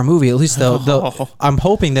 3-hour movie. At least they'll I'm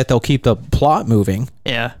hoping that they'll keep the plot moving.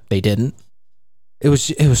 Yeah. They didn't. It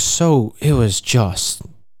was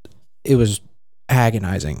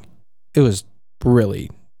agonizing. It was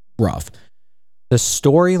really rough. The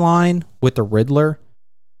storyline with the Riddler.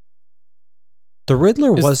 Is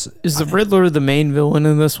the Riddler the main villain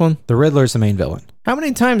in this one? The Riddler's the main villain. How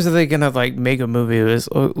many times are they gonna like make a movie? It was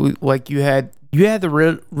like you had the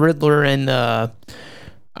Riddler in I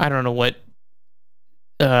don't know what.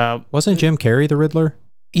 Wasn't Jim Carrey the Riddler?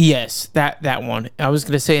 Yes, that one. I was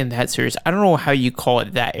gonna say in that series. I don't know how you call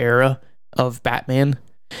it, that era of Batman.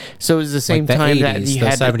 So it was the same like the time 80s, that you the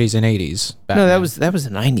had 70s and 80s. Batman. No, that was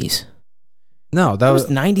the 90s. No, that was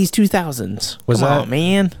 90s, 2000s. Was Come that on,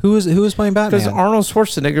 man? Who was playing Batman? Because Arnold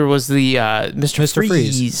Schwarzenegger was the Mr.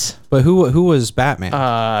 Freeze. But who was Batman?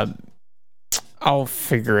 I'll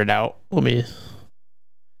figure it out. Let me.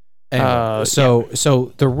 Anyway,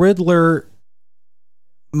 so the Riddler.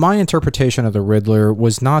 My interpretation of the Riddler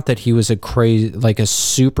was not that he was a crazy, like a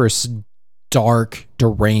super dark,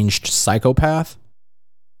 deranged psychopath,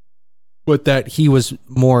 but that he was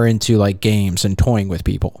more into like games and toying with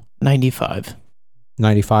people. 95.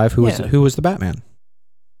 95. Who was the Batman?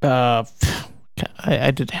 I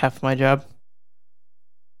did half my job.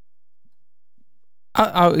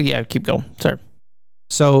 Yeah, keep going. Sorry.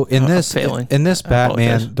 So in this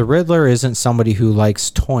Batman, the Riddler isn't somebody who likes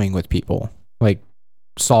toying with people, like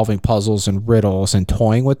solving puzzles and riddles and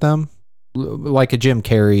toying with them, like a Jim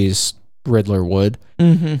Carrey's Riddler would.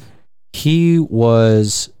 Mm-hmm. He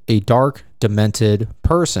was a dark, demented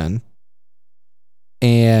person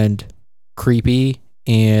and creepy,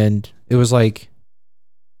 and it was like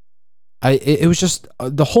it was just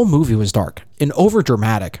the whole movie was dark and over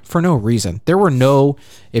dramatic for no reason. There were no,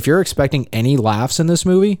 if you're expecting any laughs in this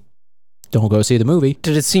movie, don't go see the movie.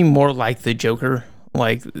 Did it seem more like the Joker?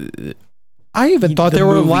 Like, I even thought there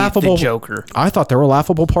were laughable Joker. I thought there were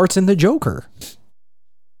laughable parts in the Joker.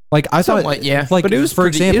 Like I thought, yeah. Like, but it was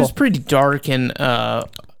it was pretty dark and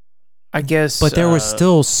I guess. But there was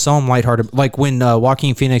still some lighthearted, like when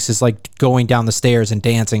Joaquin Phoenix is like going down the stairs and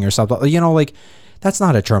dancing or something. You know, like that's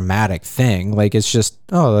not a dramatic thing. Like it's just,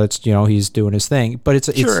 oh, that's, you know, he's doing his thing. But it's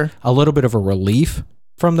a little bit of a relief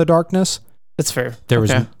from the darkness. That's fair. There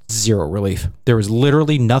was zero relief. There was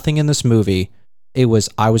literally nothing in this movie. I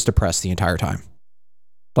was depressed the entire time.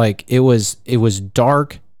 Like it was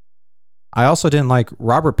dark. I also didn't like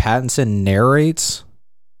Robert Pattinson narrates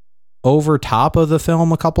over top of the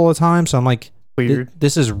film a couple of times. So I'm like, weird.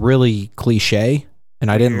 This is really cliche, and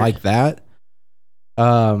I didn't like that.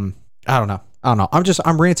 I don't know.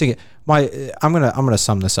 I'm ranting. I'm gonna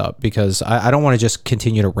sum this up because I don't want to just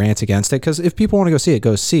continue to rant against it. Because if people want to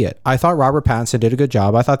go see it. I thought Robert Pattinson did a good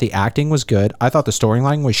job. I thought the acting was good. I thought the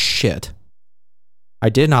storyline was shit. I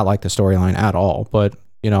did not like the storyline at all. But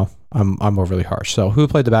you know, I'm overly harsh. So who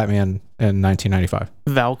played the Batman in 1995?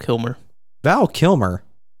 Val Kilmer. Val Kilmer.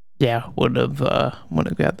 Yeah, would have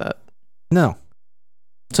got that. No.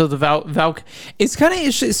 So the Val it's kind of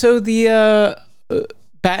interesting. So the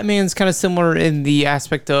Batman's kind of similar in the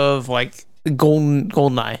aspect of like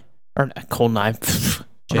Goldeneye or not Goldeneye.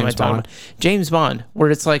 James Bond,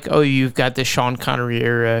 where it's like, oh, you've got the Sean Connery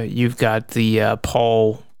era, you've got the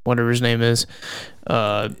Paul, whatever his name is,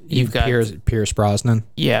 you've got Pierce Brosnan.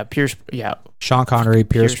 Yeah, Sean Connery,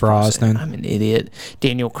 Pierce Brosnan. I'm an idiot.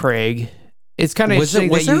 Daniel Craig. It's kind of was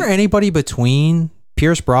there anybody between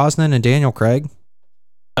Pierce Brosnan and Daniel Craig?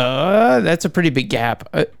 That's a pretty big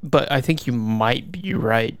gap, but I think you might be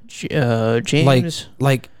right, James.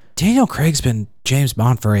 Like Daniel Craig's been James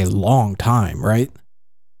Bond for a long time, right?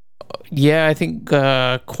 Yeah, I think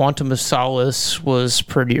Quantum of Solace was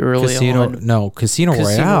pretty early on. No, Casino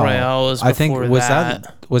Royale was I think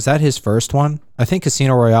was that his first one? I think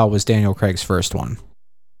Casino Royale was Daniel Craig's first one.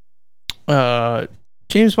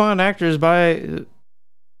 James Bond actors by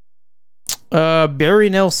Barry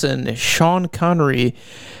Nelson, Sean Connery,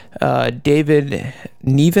 David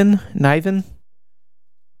Niven.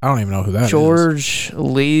 I don't even know who that George is.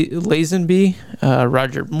 Lazenby,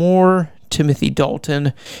 Roger Moore, Timothy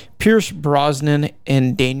Dalton, Pierce Brosnan,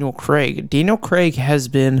 and Daniel Craig. Daniel Craig has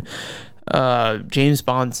been James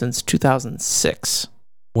Bond since 2006.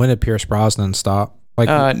 When did Pierce Brosnan stop?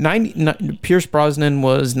 Like, Pierce Brosnan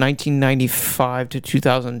was 1995 to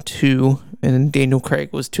 2002, and Daniel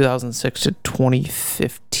Craig was 2006 to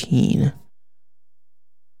 2015.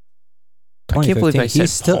 I can't believe I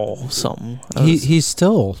said Paul something. He's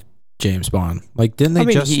still James Bond. Like, didn't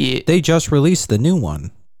they they just released the new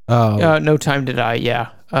one? No Time to Die. Yeah.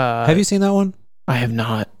 Have you seen that one? I have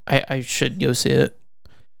not. I should go see it.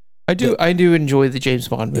 I do enjoy the James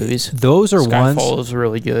Bond movies. Those are Skyfall is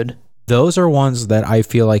really good. Those are ones that I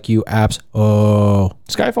feel like you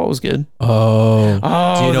Skyfall was good. Do you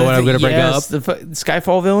know what I'm going to bring up? The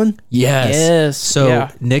Skyfall villain? Yes. So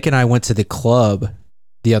Nick and I went to the club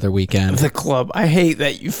the other weekend. The club. I hate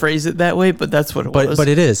that you phrase it that way, but that's what it was. But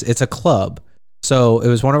it is. It's a club. So it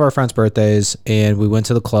was one of our friends' birthdays, and we went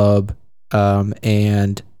to the club,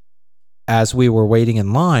 and as we were waiting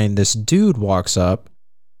in line, this dude walks up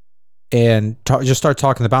and just starts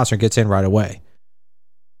talking to the bouncer and gets in right away.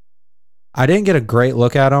 I didn't get a great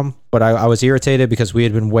look at him, but I was irritated because we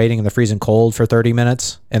had been waiting in the freezing cold for 30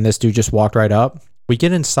 minutes, and this dude just walked right up. We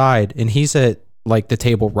get inside, and he's at like the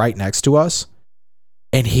table right next to us,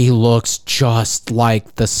 and he looks just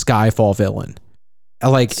like the Skyfall villain.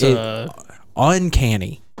 Like,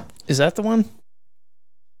 uncanny. Is that the one?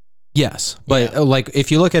 Yes, but like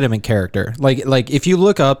if you look at him in character, like if you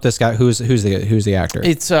look up this guy, who's the actor?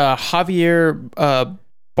 It's Javier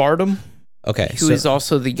Bardem. Okay, who is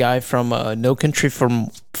also the guy from No Country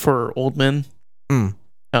for Old Men.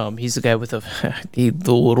 He's the guy with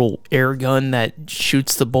the little air gun that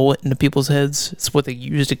shoots the bullet into people's heads. It's what they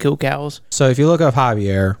use to kill cows. So if you look up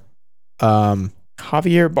Javier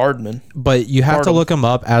Bardem, but you have to look him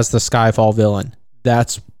up as the Skyfall villain.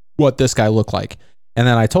 That's what this guy looked like. And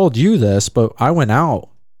then I told you this, but I went out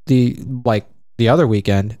the other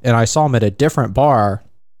weekend and I saw him at a different bar.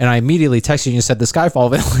 And I immediately texted you and said, the Skyfall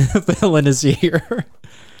villain is here.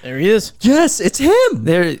 There he is. Yes, it's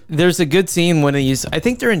him. There's a good scene when I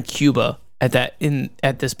think they're in Cuba at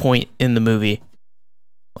this point in the movie.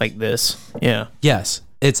 Like this. Yeah. Yes.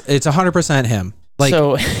 It's 100% him. Like,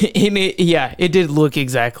 so, it did look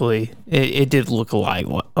exactly. It did look a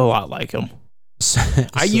lot like him.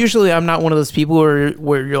 I'm not one of those people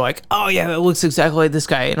where you're like, oh yeah, that looks exactly like this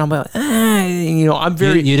guy, and I'm like, I'm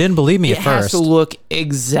very. You didn't believe me at first. It has to look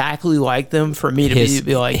exactly like them for me to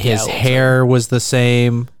be like. His hair was the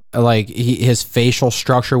same. Like his facial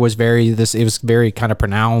structure was it was very kind of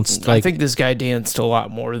pronounced. Like, I think this guy danced a lot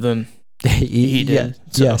more than he did.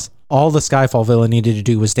 So. Yes, all the Skyfall villain needed to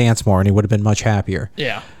do was dance more, and he would have been much happier.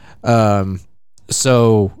 Yeah.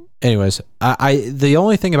 So. Anyways, the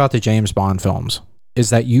only thing about the James Bond films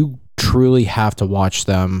is that you truly have to watch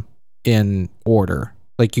them in order.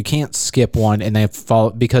 Like, you can't skip one and they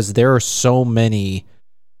follow, because there are so many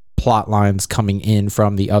plot lines coming in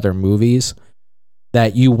from the other movies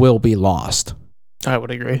that you will be lost. I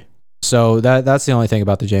would agree. So that's the only thing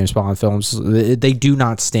about the James Bond films. They do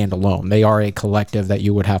not stand alone. They are a collective that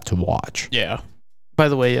you would have to watch. Yeah. By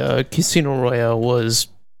the way, Casino Royale was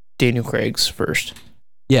Daniel Craig's first.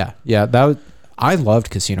 Yeah, I loved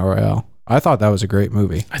Casino Royale. I thought that was a great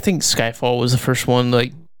movie. I think Skyfall was the first one,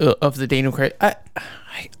 like, of the Daniel Craig.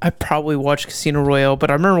 I probably watched Casino Royale, but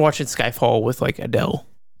I remember watching Skyfall with like Adele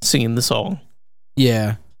singing the song.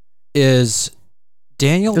 Yeah, is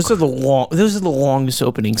Daniel? Those are the longest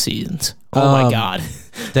opening seasons. Oh my god,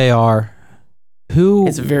 they are.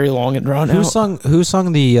 It's very long and drawn out. Who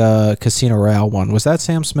sung the Casino Royale one? Was that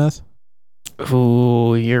Sam Smith?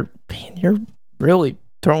 Ooh, you're really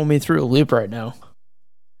throwing me through a loop right now.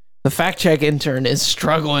 The fact check intern is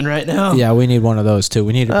struggling right now. Yeah, we need one of those too.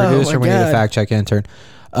 We need a producer. We need a fact check intern.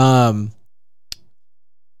 What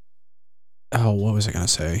was I gonna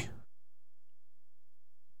say?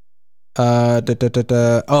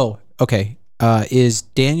 Oh, okay. Is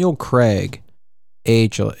Daniel Craig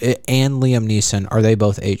ageless and Liam Neeson, are they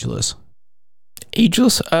both ageless?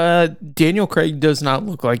 Ageless? Daniel Craig does not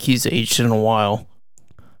look like he's aged in a while.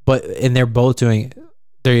 And they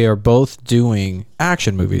are both doing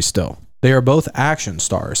action movies still. They are both action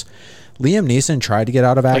stars. Liam Neeson tried to get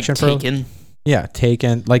out of action for Taken. Yeah,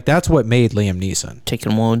 Taken. Like, that's what made Liam Neeson.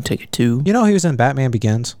 Taken 1, Taken 2. You know he was in Batman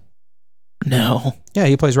Begins? No. Yeah,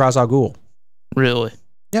 he plays Ra's al Ghul. Really?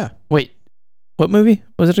 Yeah. Wait, what movie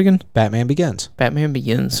was it again? Batman Begins. Batman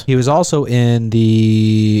Begins. He was also in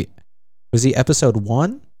was he episode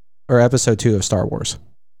 1 or episode 2 of Star Wars?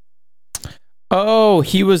 Oh,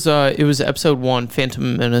 he was, it was episode 1,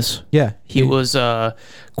 Phantom Menace. Yeah. He was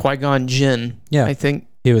Qui-Gon Jinn. Yeah. I think.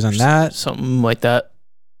 He was in that. Something like that.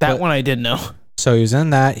 That one I didn't know. So he was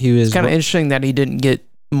in that. It's kind of interesting that he didn't get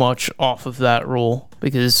much off of that role.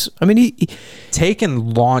 because I mean he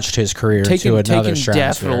Taken launched his career to another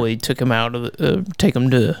stratosphere. Definitely took him out of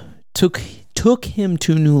took him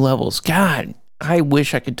to new levels. God, I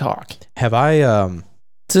wish I could talk. Have I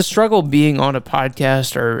It's a struggle being on a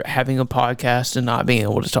podcast or having a podcast and not being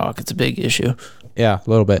able to talk. It's a big issue. Yeah, a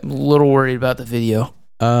little bit. I'm a little worried about the video.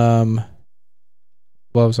 What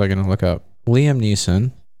was I going to look up? Liam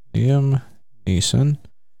Neeson.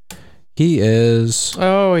 He is.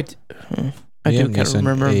 Oh, I do Liam kind of Neeson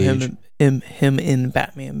remember age. him in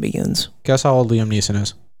Batman Begins. Guess how old Liam Neeson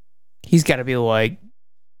is? He's got to be like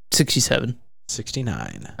 67.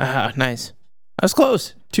 69. Ah, nice. I was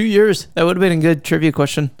close. 2 years. That would have been a good trivia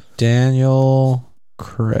question. Daniel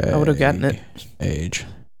Craig. I would have gotten it. Age.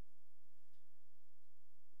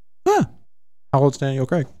 Huh. How old's Daniel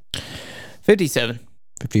Craig? 57.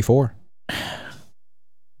 54.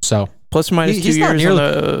 So. Plus or minus 2 years on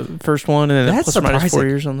the first one, and then plus or minus 4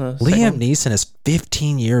 years on the second Liam one. Neeson is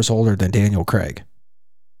 15 years older than Daniel Craig.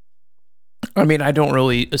 I mean, I don't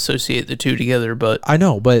really associate the two together, but... I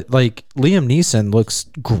know, but like Liam Neeson looks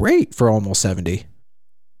great for almost 70.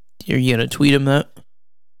 You're going to tweet him that?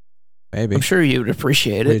 Maybe. I'm sure you would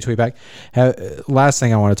appreciate it. Tweet back. Last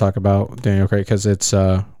thing I want to talk about Daniel Craig, because it's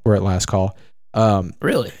we're at last call.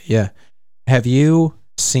 Really? Yeah. Have you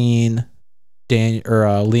seen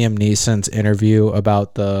Liam Neeson's interview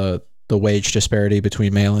about the wage disparity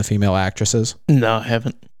between male and female actresses? No, I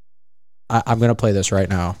haven't. I'm going to play this right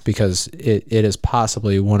now because it is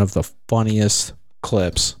possibly one of the funniest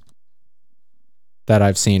clips that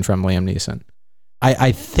I've seen from Liam Neeson.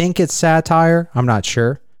 I think it's satire. I'm not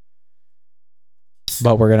sure.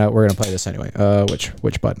 But we're gonna play this anyway.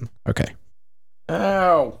 Which button? Okay.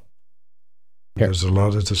 Ow. Here. There's a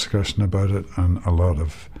lot of discussion about it and a lot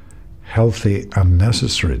of healthy and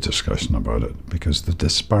necessary discussion about it because the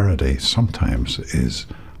disparity sometimes is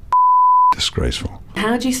disgraceful.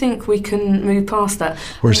 How do you think we can move past that?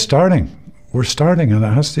 We're starting and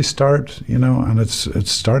it has to start, and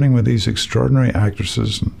it's starting with these extraordinary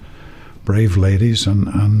actresses and brave ladies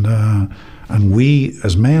and we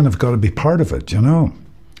as men have got to be part of it,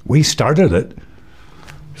 We started it,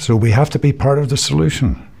 so we have to be part of the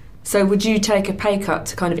solution. So would you take a pay cut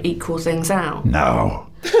to kind of equal things out? No.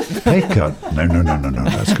 Pay cut? No.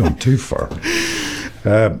 That's gone too far.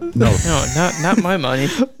 No. No, not my money.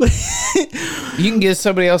 You can give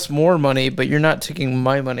somebody else more money, but you're not taking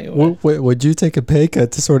my money away. Would you take a pay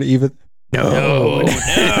cut to sort of even? No.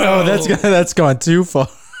 That's gone too far.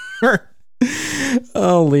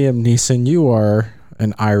 Oh, Liam Neeson, you are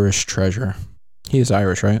an Irish treasure. He is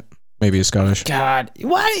Irish, right? Maybe he's Scottish. God,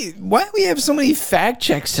 why do we have so many fact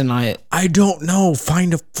checks tonight? I don't know.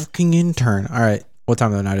 Find a fucking intern. All right. What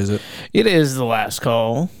time of the night is it? It is the last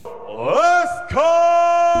call. Last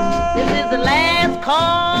call! This is the last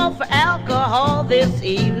call for alcohol this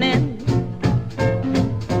evening.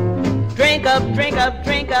 Drink up,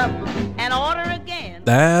 and order again.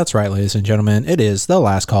 That's right, ladies and gentlemen. It is the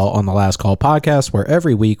last call on the Last Call podcast, where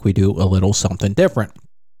every week we do a little something different.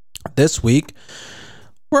 This week,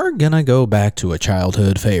 we're going to go back to a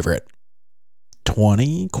childhood favorite.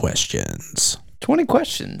 20 questions. 20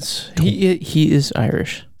 questions. He is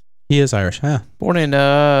Irish. He is Irish, huh? Born in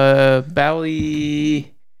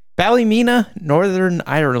Ballymena, Northern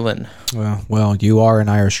Ireland. Well, you are an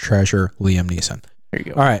Irish treasure, Liam Neeson. There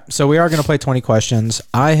you go. All right, so we are going to play 20 questions.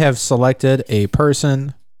 I have selected a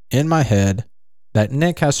person in my head that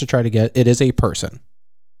Nick has to try to get. It is a person. Okay.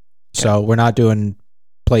 So we're not doing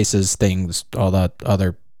places, things, all that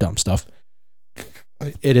other dumb stuff.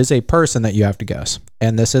 It is a person that you have to guess.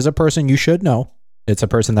 And this is a person you should know. It's a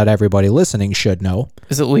person that everybody listening should know.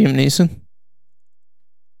 Is it Liam Neeson?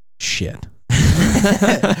 Shit.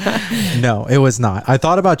 No, it was not. I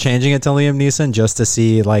thought about changing it to Liam Neeson just to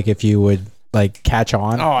see like if you would like catch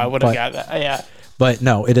on. Oh, I would have got that. Yeah. But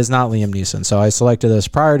no, it is not Liam Neeson. So I selected this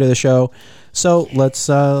prior to the show. So let's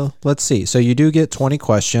see. So you do get 20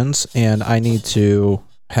 questions, and I need to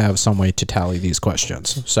have some way to tally these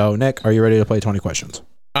questions. So Nick, are you ready to play 20 questions?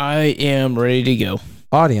 I am ready to go.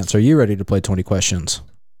 Audience, are you ready to play 20 questions?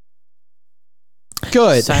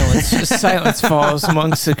 Good. Silence falls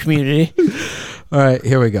amongst the community. All right,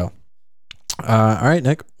 here we go. All right,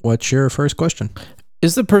 Nick, what's your first question?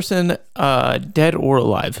 Is the person dead or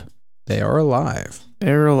alive? They are alive.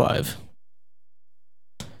 They're alive.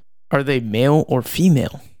 Are they male or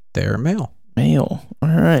female? They're male. Male. All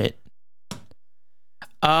right.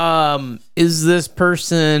 Is this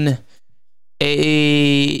person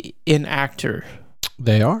an actor?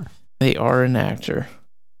 They are. They are an actor.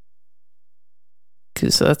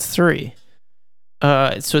 So that's 3.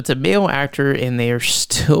 So it's a male actor and they are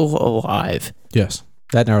still alive. Yes.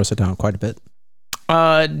 That narrows it down quite a bit.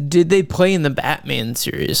 Did they play in the Batman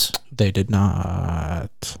series? They did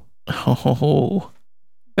not. Oh,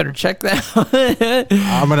 better check that.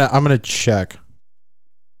 I'm gonna check.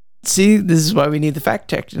 See, this is why we need the fact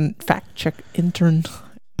check intern.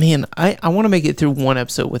 Man, I want to make it through one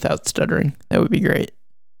episode without stuttering. That would be great.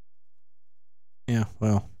 Yeah,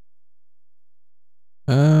 well.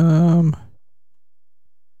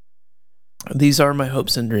 These are my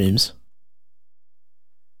hopes and dreams.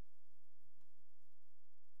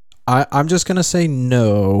 I'm just gonna say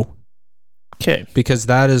no. Okay. Because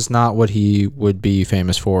that is not what he would be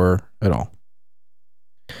famous for at all.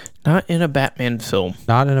 Not in a Batman film.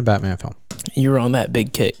 Not in a Batman film. You were on that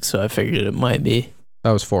big kick, so I figured it might be.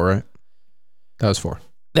 That was 4, right? That was 4.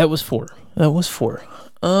 That was 4.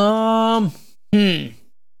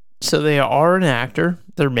 So they are an actor.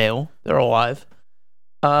 They're male. They're alive.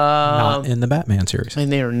 Not in the Batman series.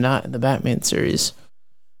 And they are not in the Batman series.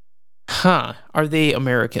 Huh. Are they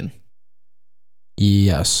American?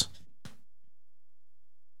 Yes.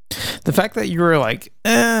 The fact that you were like,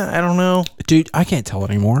 I don't know. Dude, I can't tell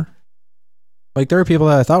anymore. Like, there are people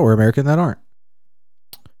that I thought were American that aren't.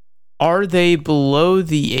 Are they below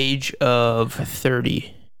the age of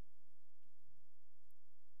 30?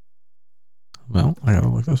 Well, I gotta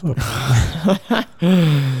look this up.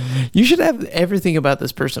 You should have everything about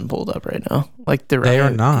this person pulled up right now. Like they are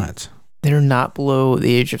not. They're not below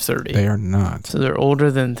the age of 30. They are not. So they're older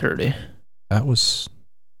than 30. That was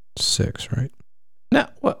 6, right? No.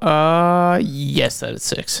 Yes, that is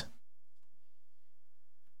 6.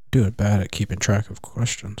 Doing bad at keeping track of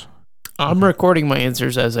questions. I'm recording my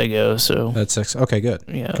answers as I go, so that's 6. Okay, good.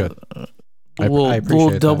 Yeah, good. I appreciate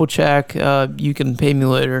we'll double check. You can pay me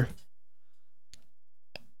later.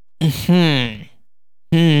 This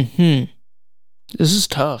is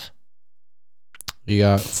tough. You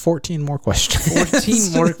got 14 more questions.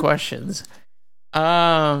 14 more questions.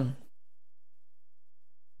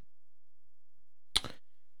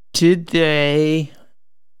 Did they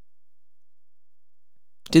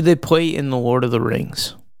play in the Lord of the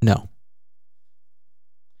Rings? No.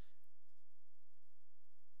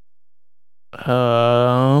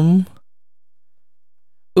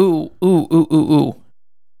 Ooh.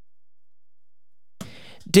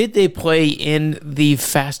 Did they play in the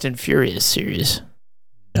Fast and Furious series?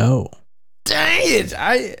 No. Dang it!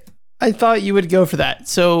 I thought you would go for that.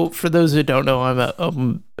 So, for those who don't know,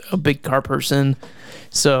 I'm a big car person.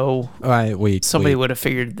 So, somebody would have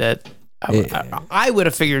figured that. I would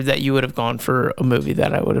have figured that you would have gone for a movie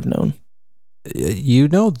that I would have known. You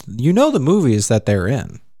know the movies that they're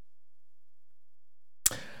in.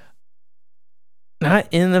 Not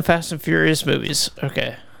in the Fast and Furious movies.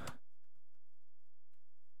 Okay.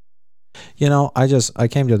 You know, I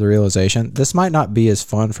came to the realization this might not be as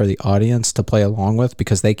fun for the audience to play along with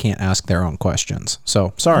because they can't ask their own questions.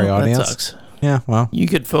 So, sorry, audience. That sucks. Yeah, well. You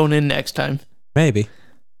could phone in next time. Maybe.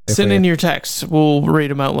 Send in your texts. We'll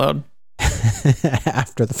read them out loud.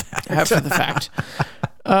 After the fact.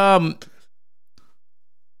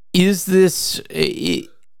 Is this...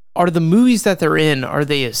 Are the movies that they're in, are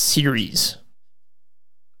they a series?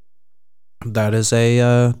 That is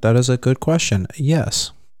a good question.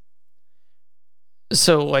 Yes.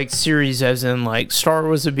 So, like, series as in, like, Star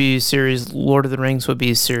Wars would be a series, Lord of the Rings would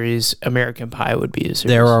be a series, American Pie would be a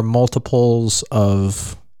series. There are multiples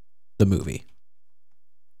of the movie.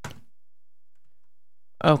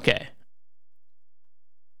 Okay.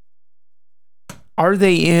 Are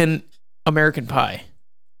they in American Pie?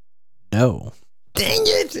 No. Dang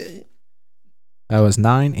it! That was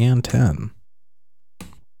 9 and 10.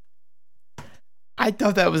 I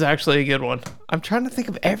thought that was actually a good one. I'm trying to think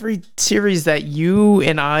of every series that you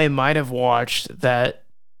and I might have watched that.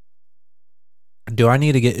 Do I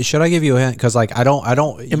need to get? Should I give you a hint? Because like I don't.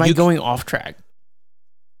 Am I going off track?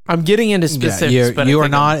 I'm getting into specifics, but you are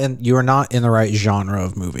not in the right genre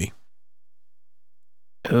of movie.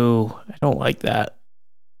 Oh, I don't like that.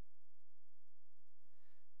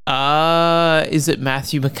 Is it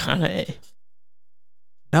Matthew McConaughey?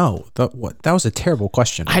 No, that was a terrible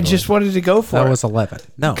question. I just wanted to go for it. That was 11.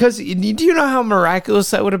 No, because do you know how miraculous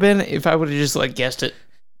that would have been if I would have just like guessed it?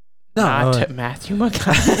 No, not Matthew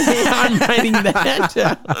McConaughey. I'm writing that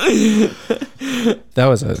down. That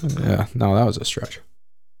was a stretch.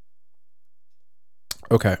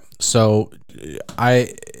 Okay, so I'm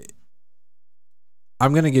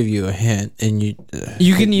gonna give you a hint, and you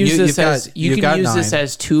can use this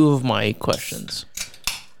as 2 of my questions.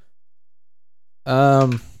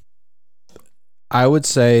 I would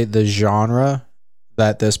say the genre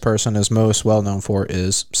that this person is most well known for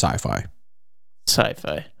is sci-fi.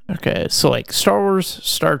 Sci-fi. Okay, so like Star Wars,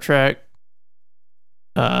 Star Trek,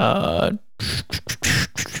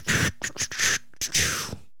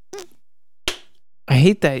 I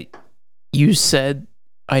hate that you said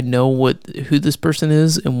I know who this person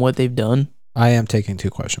is and what they've done. I am taking 2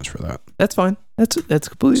 questions for that. That's fine. That's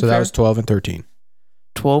completely So fair. that was 12 and 13.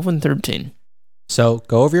 12 and 13. So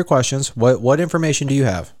go over your questions. What information do you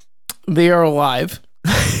have? They are alive.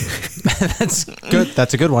 That's good.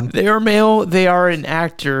 That's a good one. They are male. They are an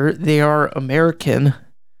actor. They are American.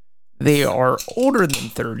 They are older than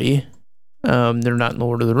 30. They're not in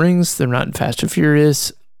Lord of the Rings. They're not in Fast and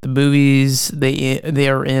Furious. The movies they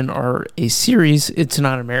are in are a series. It's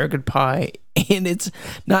not American Pie, and it's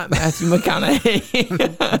not Matthew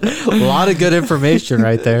McConaughey. A lot of good information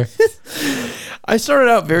right there. I started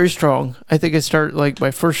out very strong. I think I started my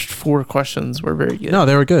first 4 questions were very good. No,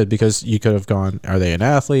 they were good because you could have gone, are they an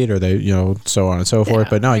athlete? Are they, so on and so forth.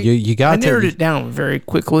 But no, you got to narrowed it down very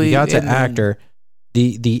quickly. You got to actor.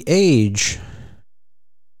 The age,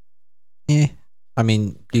 I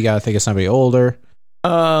mean, you got to think of somebody older.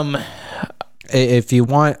 If you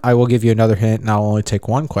want, I will give you another hint, and I'll only take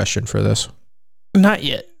 1 question for this. Not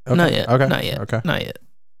yet. Okay. Not yet. Okay. Not yet. Okay. Not yet.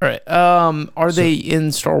 All right. Are they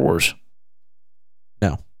in Star Wars?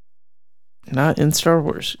 No. Not in Star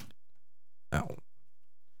Wars. No.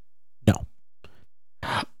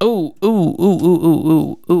 Ooh.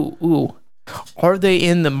 Are they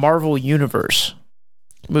in the Marvel Universe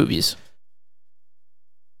movies?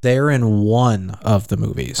 They're in one of the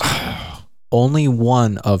movies. Only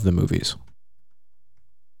one of the movies.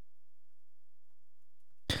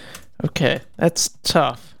 Okay, that's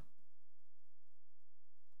tough.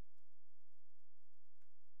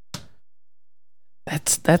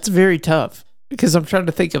 That's very tough because I'm trying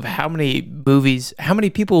to think of how many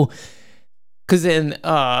people. Because in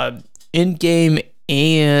Endgame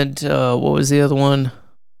and what was the other one?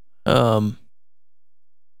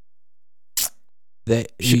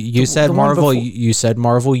 You said Marvel. You said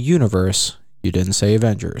Marvel Universe. You didn't say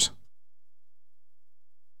Avengers.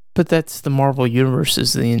 But that's the Marvel Universe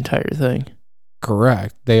is the entire thing.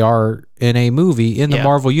 Correct. They are in a movie in the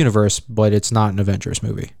Marvel Universe, but it's not an Avengers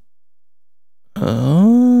movie.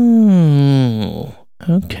 Oh,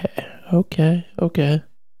 okay.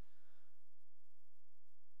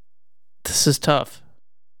 This is tough.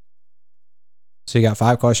 So you got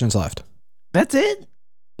 5 questions left. That's it?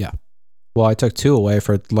 Yeah. Well, I took 2 away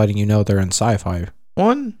for letting you know they're in sci-fi.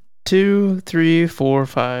 1, 2, 3, 4,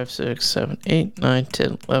 5, 6, 7, 8, 9,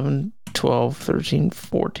 10, 11, 12, 13,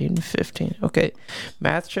 14, 15. Okay.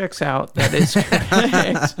 Math checks out. That is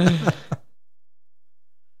correct.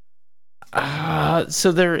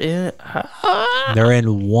 So they're in... They're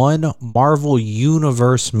in one Marvel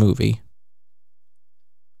Universe movie,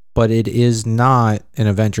 but it is not an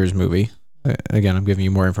Avengers movie. Again, I'm giving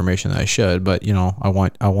you more information than I should, but I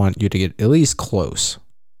want you to get at least close.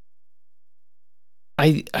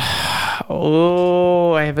 I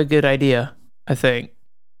have a good idea, I think.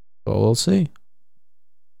 Well, we'll see.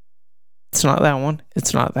 It's not that one.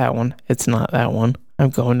 It's not that one. It's not that one. I'm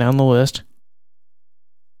going down the list.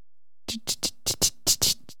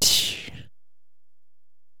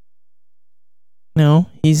 No,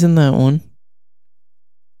 he's in that one.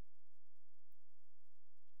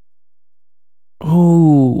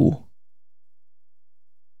 Oh.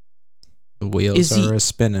 The wheels are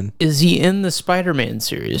spinning. Is he in the Spider-Man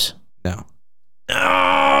series? No.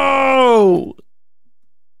 No!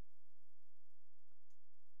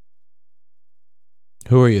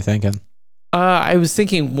 Who are you thinking? I was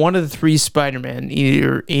thinking one of the 3 Spider-Man,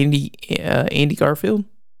 either Andy Garfield,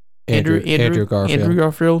 Andrew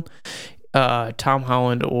Garfield, Tom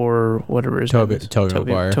Holland, or whatever his name is.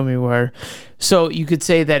 Tobey Maguire. So you could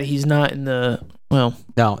say that he's not in the... Well...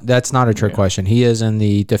 No, that's not a trick question. He is in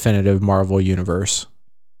the definitive Marvel Universe.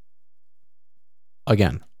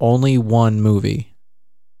 Again, only one movie.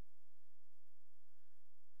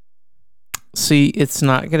 See, it's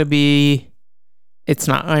not going to be... It's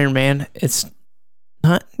not Iron Man. It's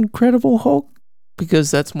not Incredible Hulk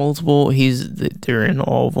because that's multiple. They're in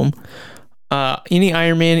all of them. Any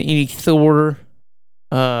Iron Man, any Thor,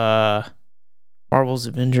 Marvel's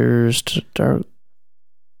Avengers, Dark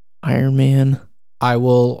Iron Man. I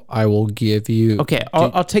will give you. Okay,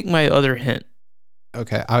 I'll take my other hint.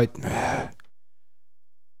 Okay, I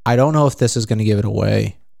don't know if this is going to give it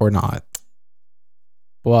away or not.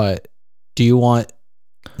 But do you want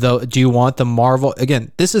the Marvel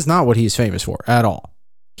again? This is not what he's famous for at all.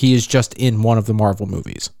 He is just in one of the Marvel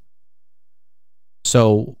movies.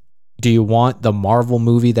 So, do you want the Marvel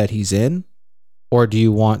movie that he's in, or do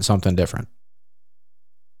you want something different?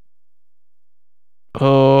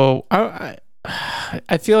 Oh, I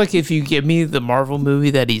feel like if you give me the Marvel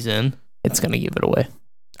movie that he's in, it's gonna give it away.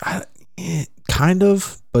 Kind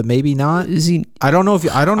of. but maybe not. Is he? I don't know if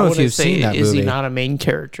you've seen that movie. Is he not a main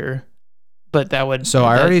character? But that would. So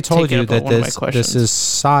I already told you that this is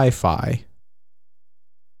sci-fi.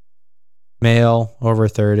 Male, over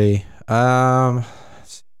 30. I'm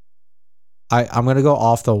gonna go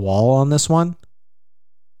off the wall on this one.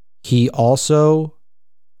 He also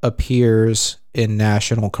appears in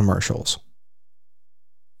national commercials.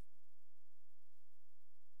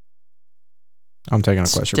 I'm taking a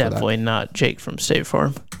question for that. Definitely not Jake from State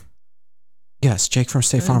Farm. Yes, Jake from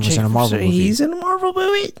State Farm is in a Marvel movie. He's in a Marvel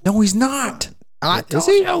movie? No, he's not. Is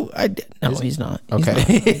he? No, he's not.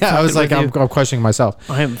 Okay. Yeah, I was like, I'm questioning myself.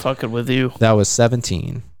 I am fucking with you. That was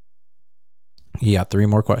 17. You got 3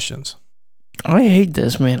 more questions. I hate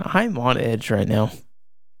this, man. I'm on edge right now.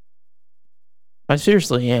 I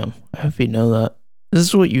seriously am. I hope you know that. This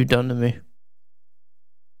is what you've done to me.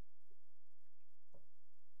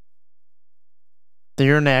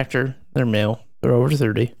 They're an actor. They're male. They're over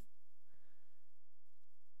 30.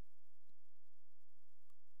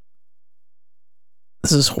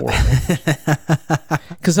 This is horrible.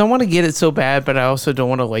 Because I want to get it so bad, but I also don't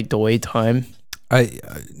want to like delay time. I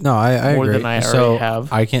more agree. than I already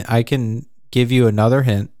have. I can give you another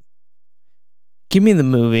hint. Give me the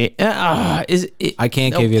movie. I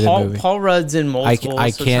can't give you the movie. Paul Rudd's in multiple. So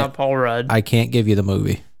it's not Paul Rudd. I can't give you the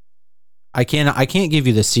movie. I can't give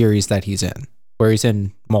you the series that he's in, where he's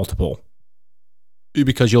in multiple,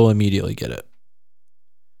 because you'll immediately get it.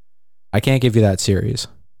 I can't give you that series.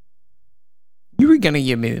 You were gonna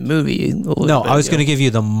give me the movie. No, I was gonna give you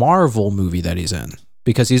the Marvel movie that he's in,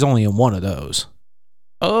 because he's only in one of those.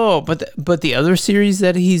 Oh, but the other series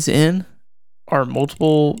that he's in are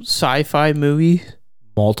multiple sci-fi movies.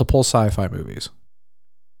 Multiple sci-fi movies.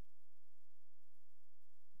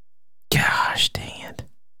 Gosh dang it!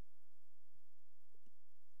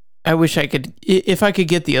 I wish I could. If I could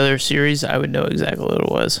get the other series, I would know exactly what it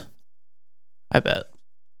was. I bet.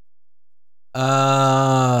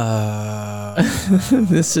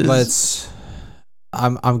 This is.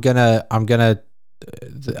 I'll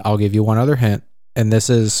give you one other hint, and this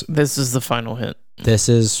is the final hint. This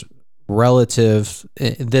is relative.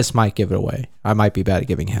 This might give it away. I might be bad at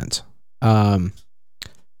giving hints.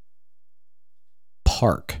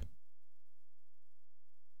 Park.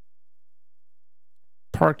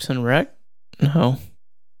 Parks and Rec? No,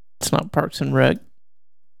 it's not Parks and Rec.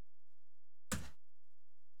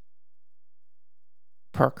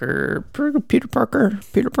 Peter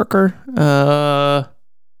Parker.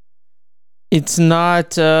 It's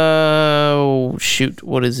not. Oh shoot!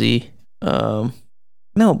 What is he? No,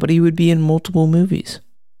 but he would be in multiple movies.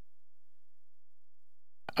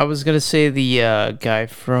 I was gonna say the guy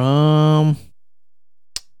from.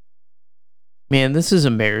 Man, this is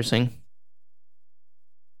embarrassing.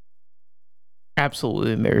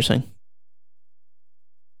 Absolutely embarrassing.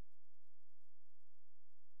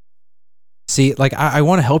 See, like I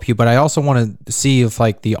want to help you, but I also want to see if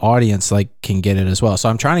like the audience like can get it as well. So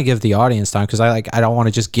I'm trying to give the audience time, because I don't want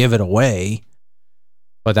to just give it away.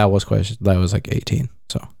 But that was like 18.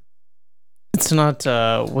 So it's not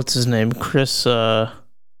what's his name? Chris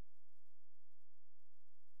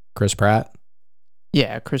Pratt?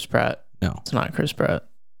 Yeah, Chris Pratt. No. It's not Chris Pratt.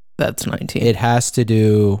 That's 19. It has to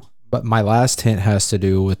do, but my last hint has to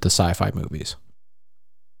do with the sci-fi movies.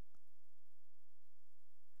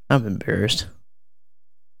 I'm embarrassed.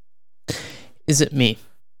 Is it me?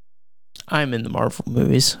 I'm in the Marvel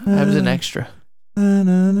movies. I was an extra.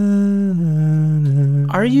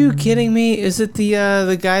 Are you kidding me? Is it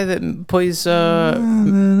the guy that plays Dr.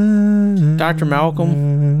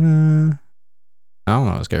 Malcolm? I don't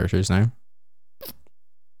know his character's name.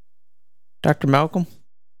 Dr. Malcolm?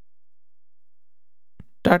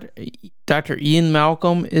 Dr. Ian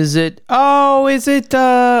Malcolm? Is it? Oh, is it?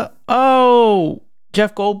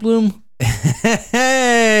 Jeff Goldblum.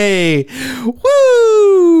 Hey,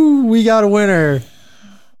 woo! We got a winner.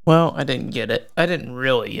 Well, I didn't get it. I didn't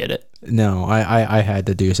really get it. No, I had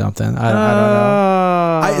to do something.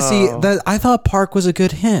 I don't know. I thought Park was a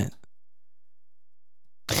good hint.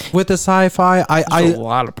 With the sci-fi, There's a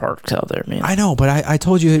lot of parks out there, man. I know, but I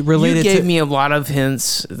told you it related. You gave me a lot of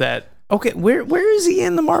hints that. Okay, where is he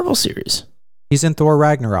in the Marvel series? He's in Thor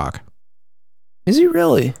Ragnarok. Is he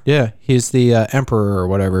really? Yeah, he's the emperor or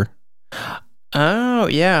whatever. Oh,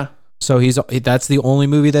 yeah. So that's the only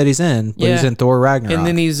movie that he's in, but he's in Thor Ragnarok. And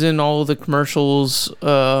then he's in all the commercials.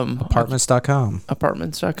 Apartments.com.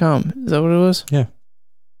 Apartments.com. Is that what it was? Yeah.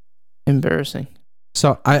 Embarrassing.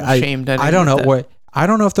 So I don't know I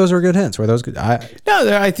don't know if those were good hints. Were those good? No,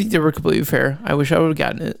 I think they were completely fair. I wish I would have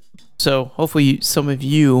gotten it. So hopefully some of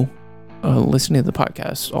you listening to the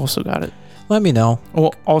podcast also got it. let me know.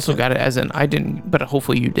 Well, also got it as in I didn't, but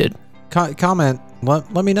hopefully you did. Comment.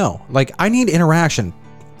 Let me know. Like, I need interaction,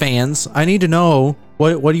 fans. I need to know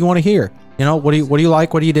what do you want to hear. You know, what do you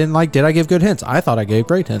like? What do you didn't like? Did I give good hints? I thought I gave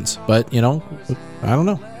great hints, but you know, I don't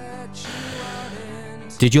know.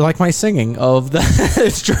 Did you like my singing of the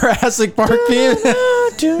Jurassic Park theme?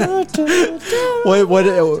 what?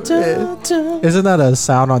 Isn't that a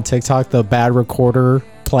sound on TikTok? The bad recorder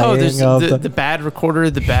playing. Oh, there's the bad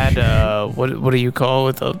recorder. The bad what do you call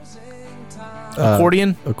it? The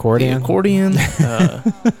accordion. Accordion. The accordion.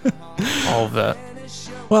 All of that.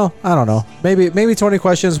 Well, I don't know. Maybe 20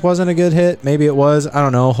 questions wasn't a good hit. Maybe it was. I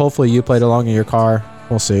don't know. Hopefully you played along in your car.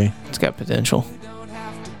 We'll see. It's got potential.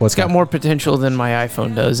 What's It's got more potential than my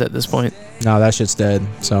iPhone does at this point. No, that shit's dead.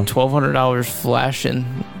 So $1,200 flashing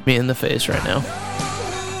me in the face right now.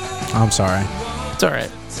 I'm sorry. It's all right.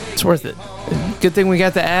 It's worth it. Good thing we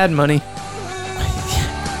got the ad money.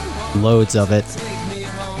 Loads of it.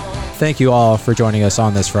 Thank you all for joining us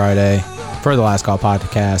on this Friday for the Last Call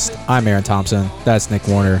podcast. I'm Aaron Thompson. That's Nick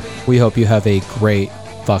Warner. We hope you have a great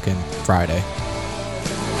fucking Friday.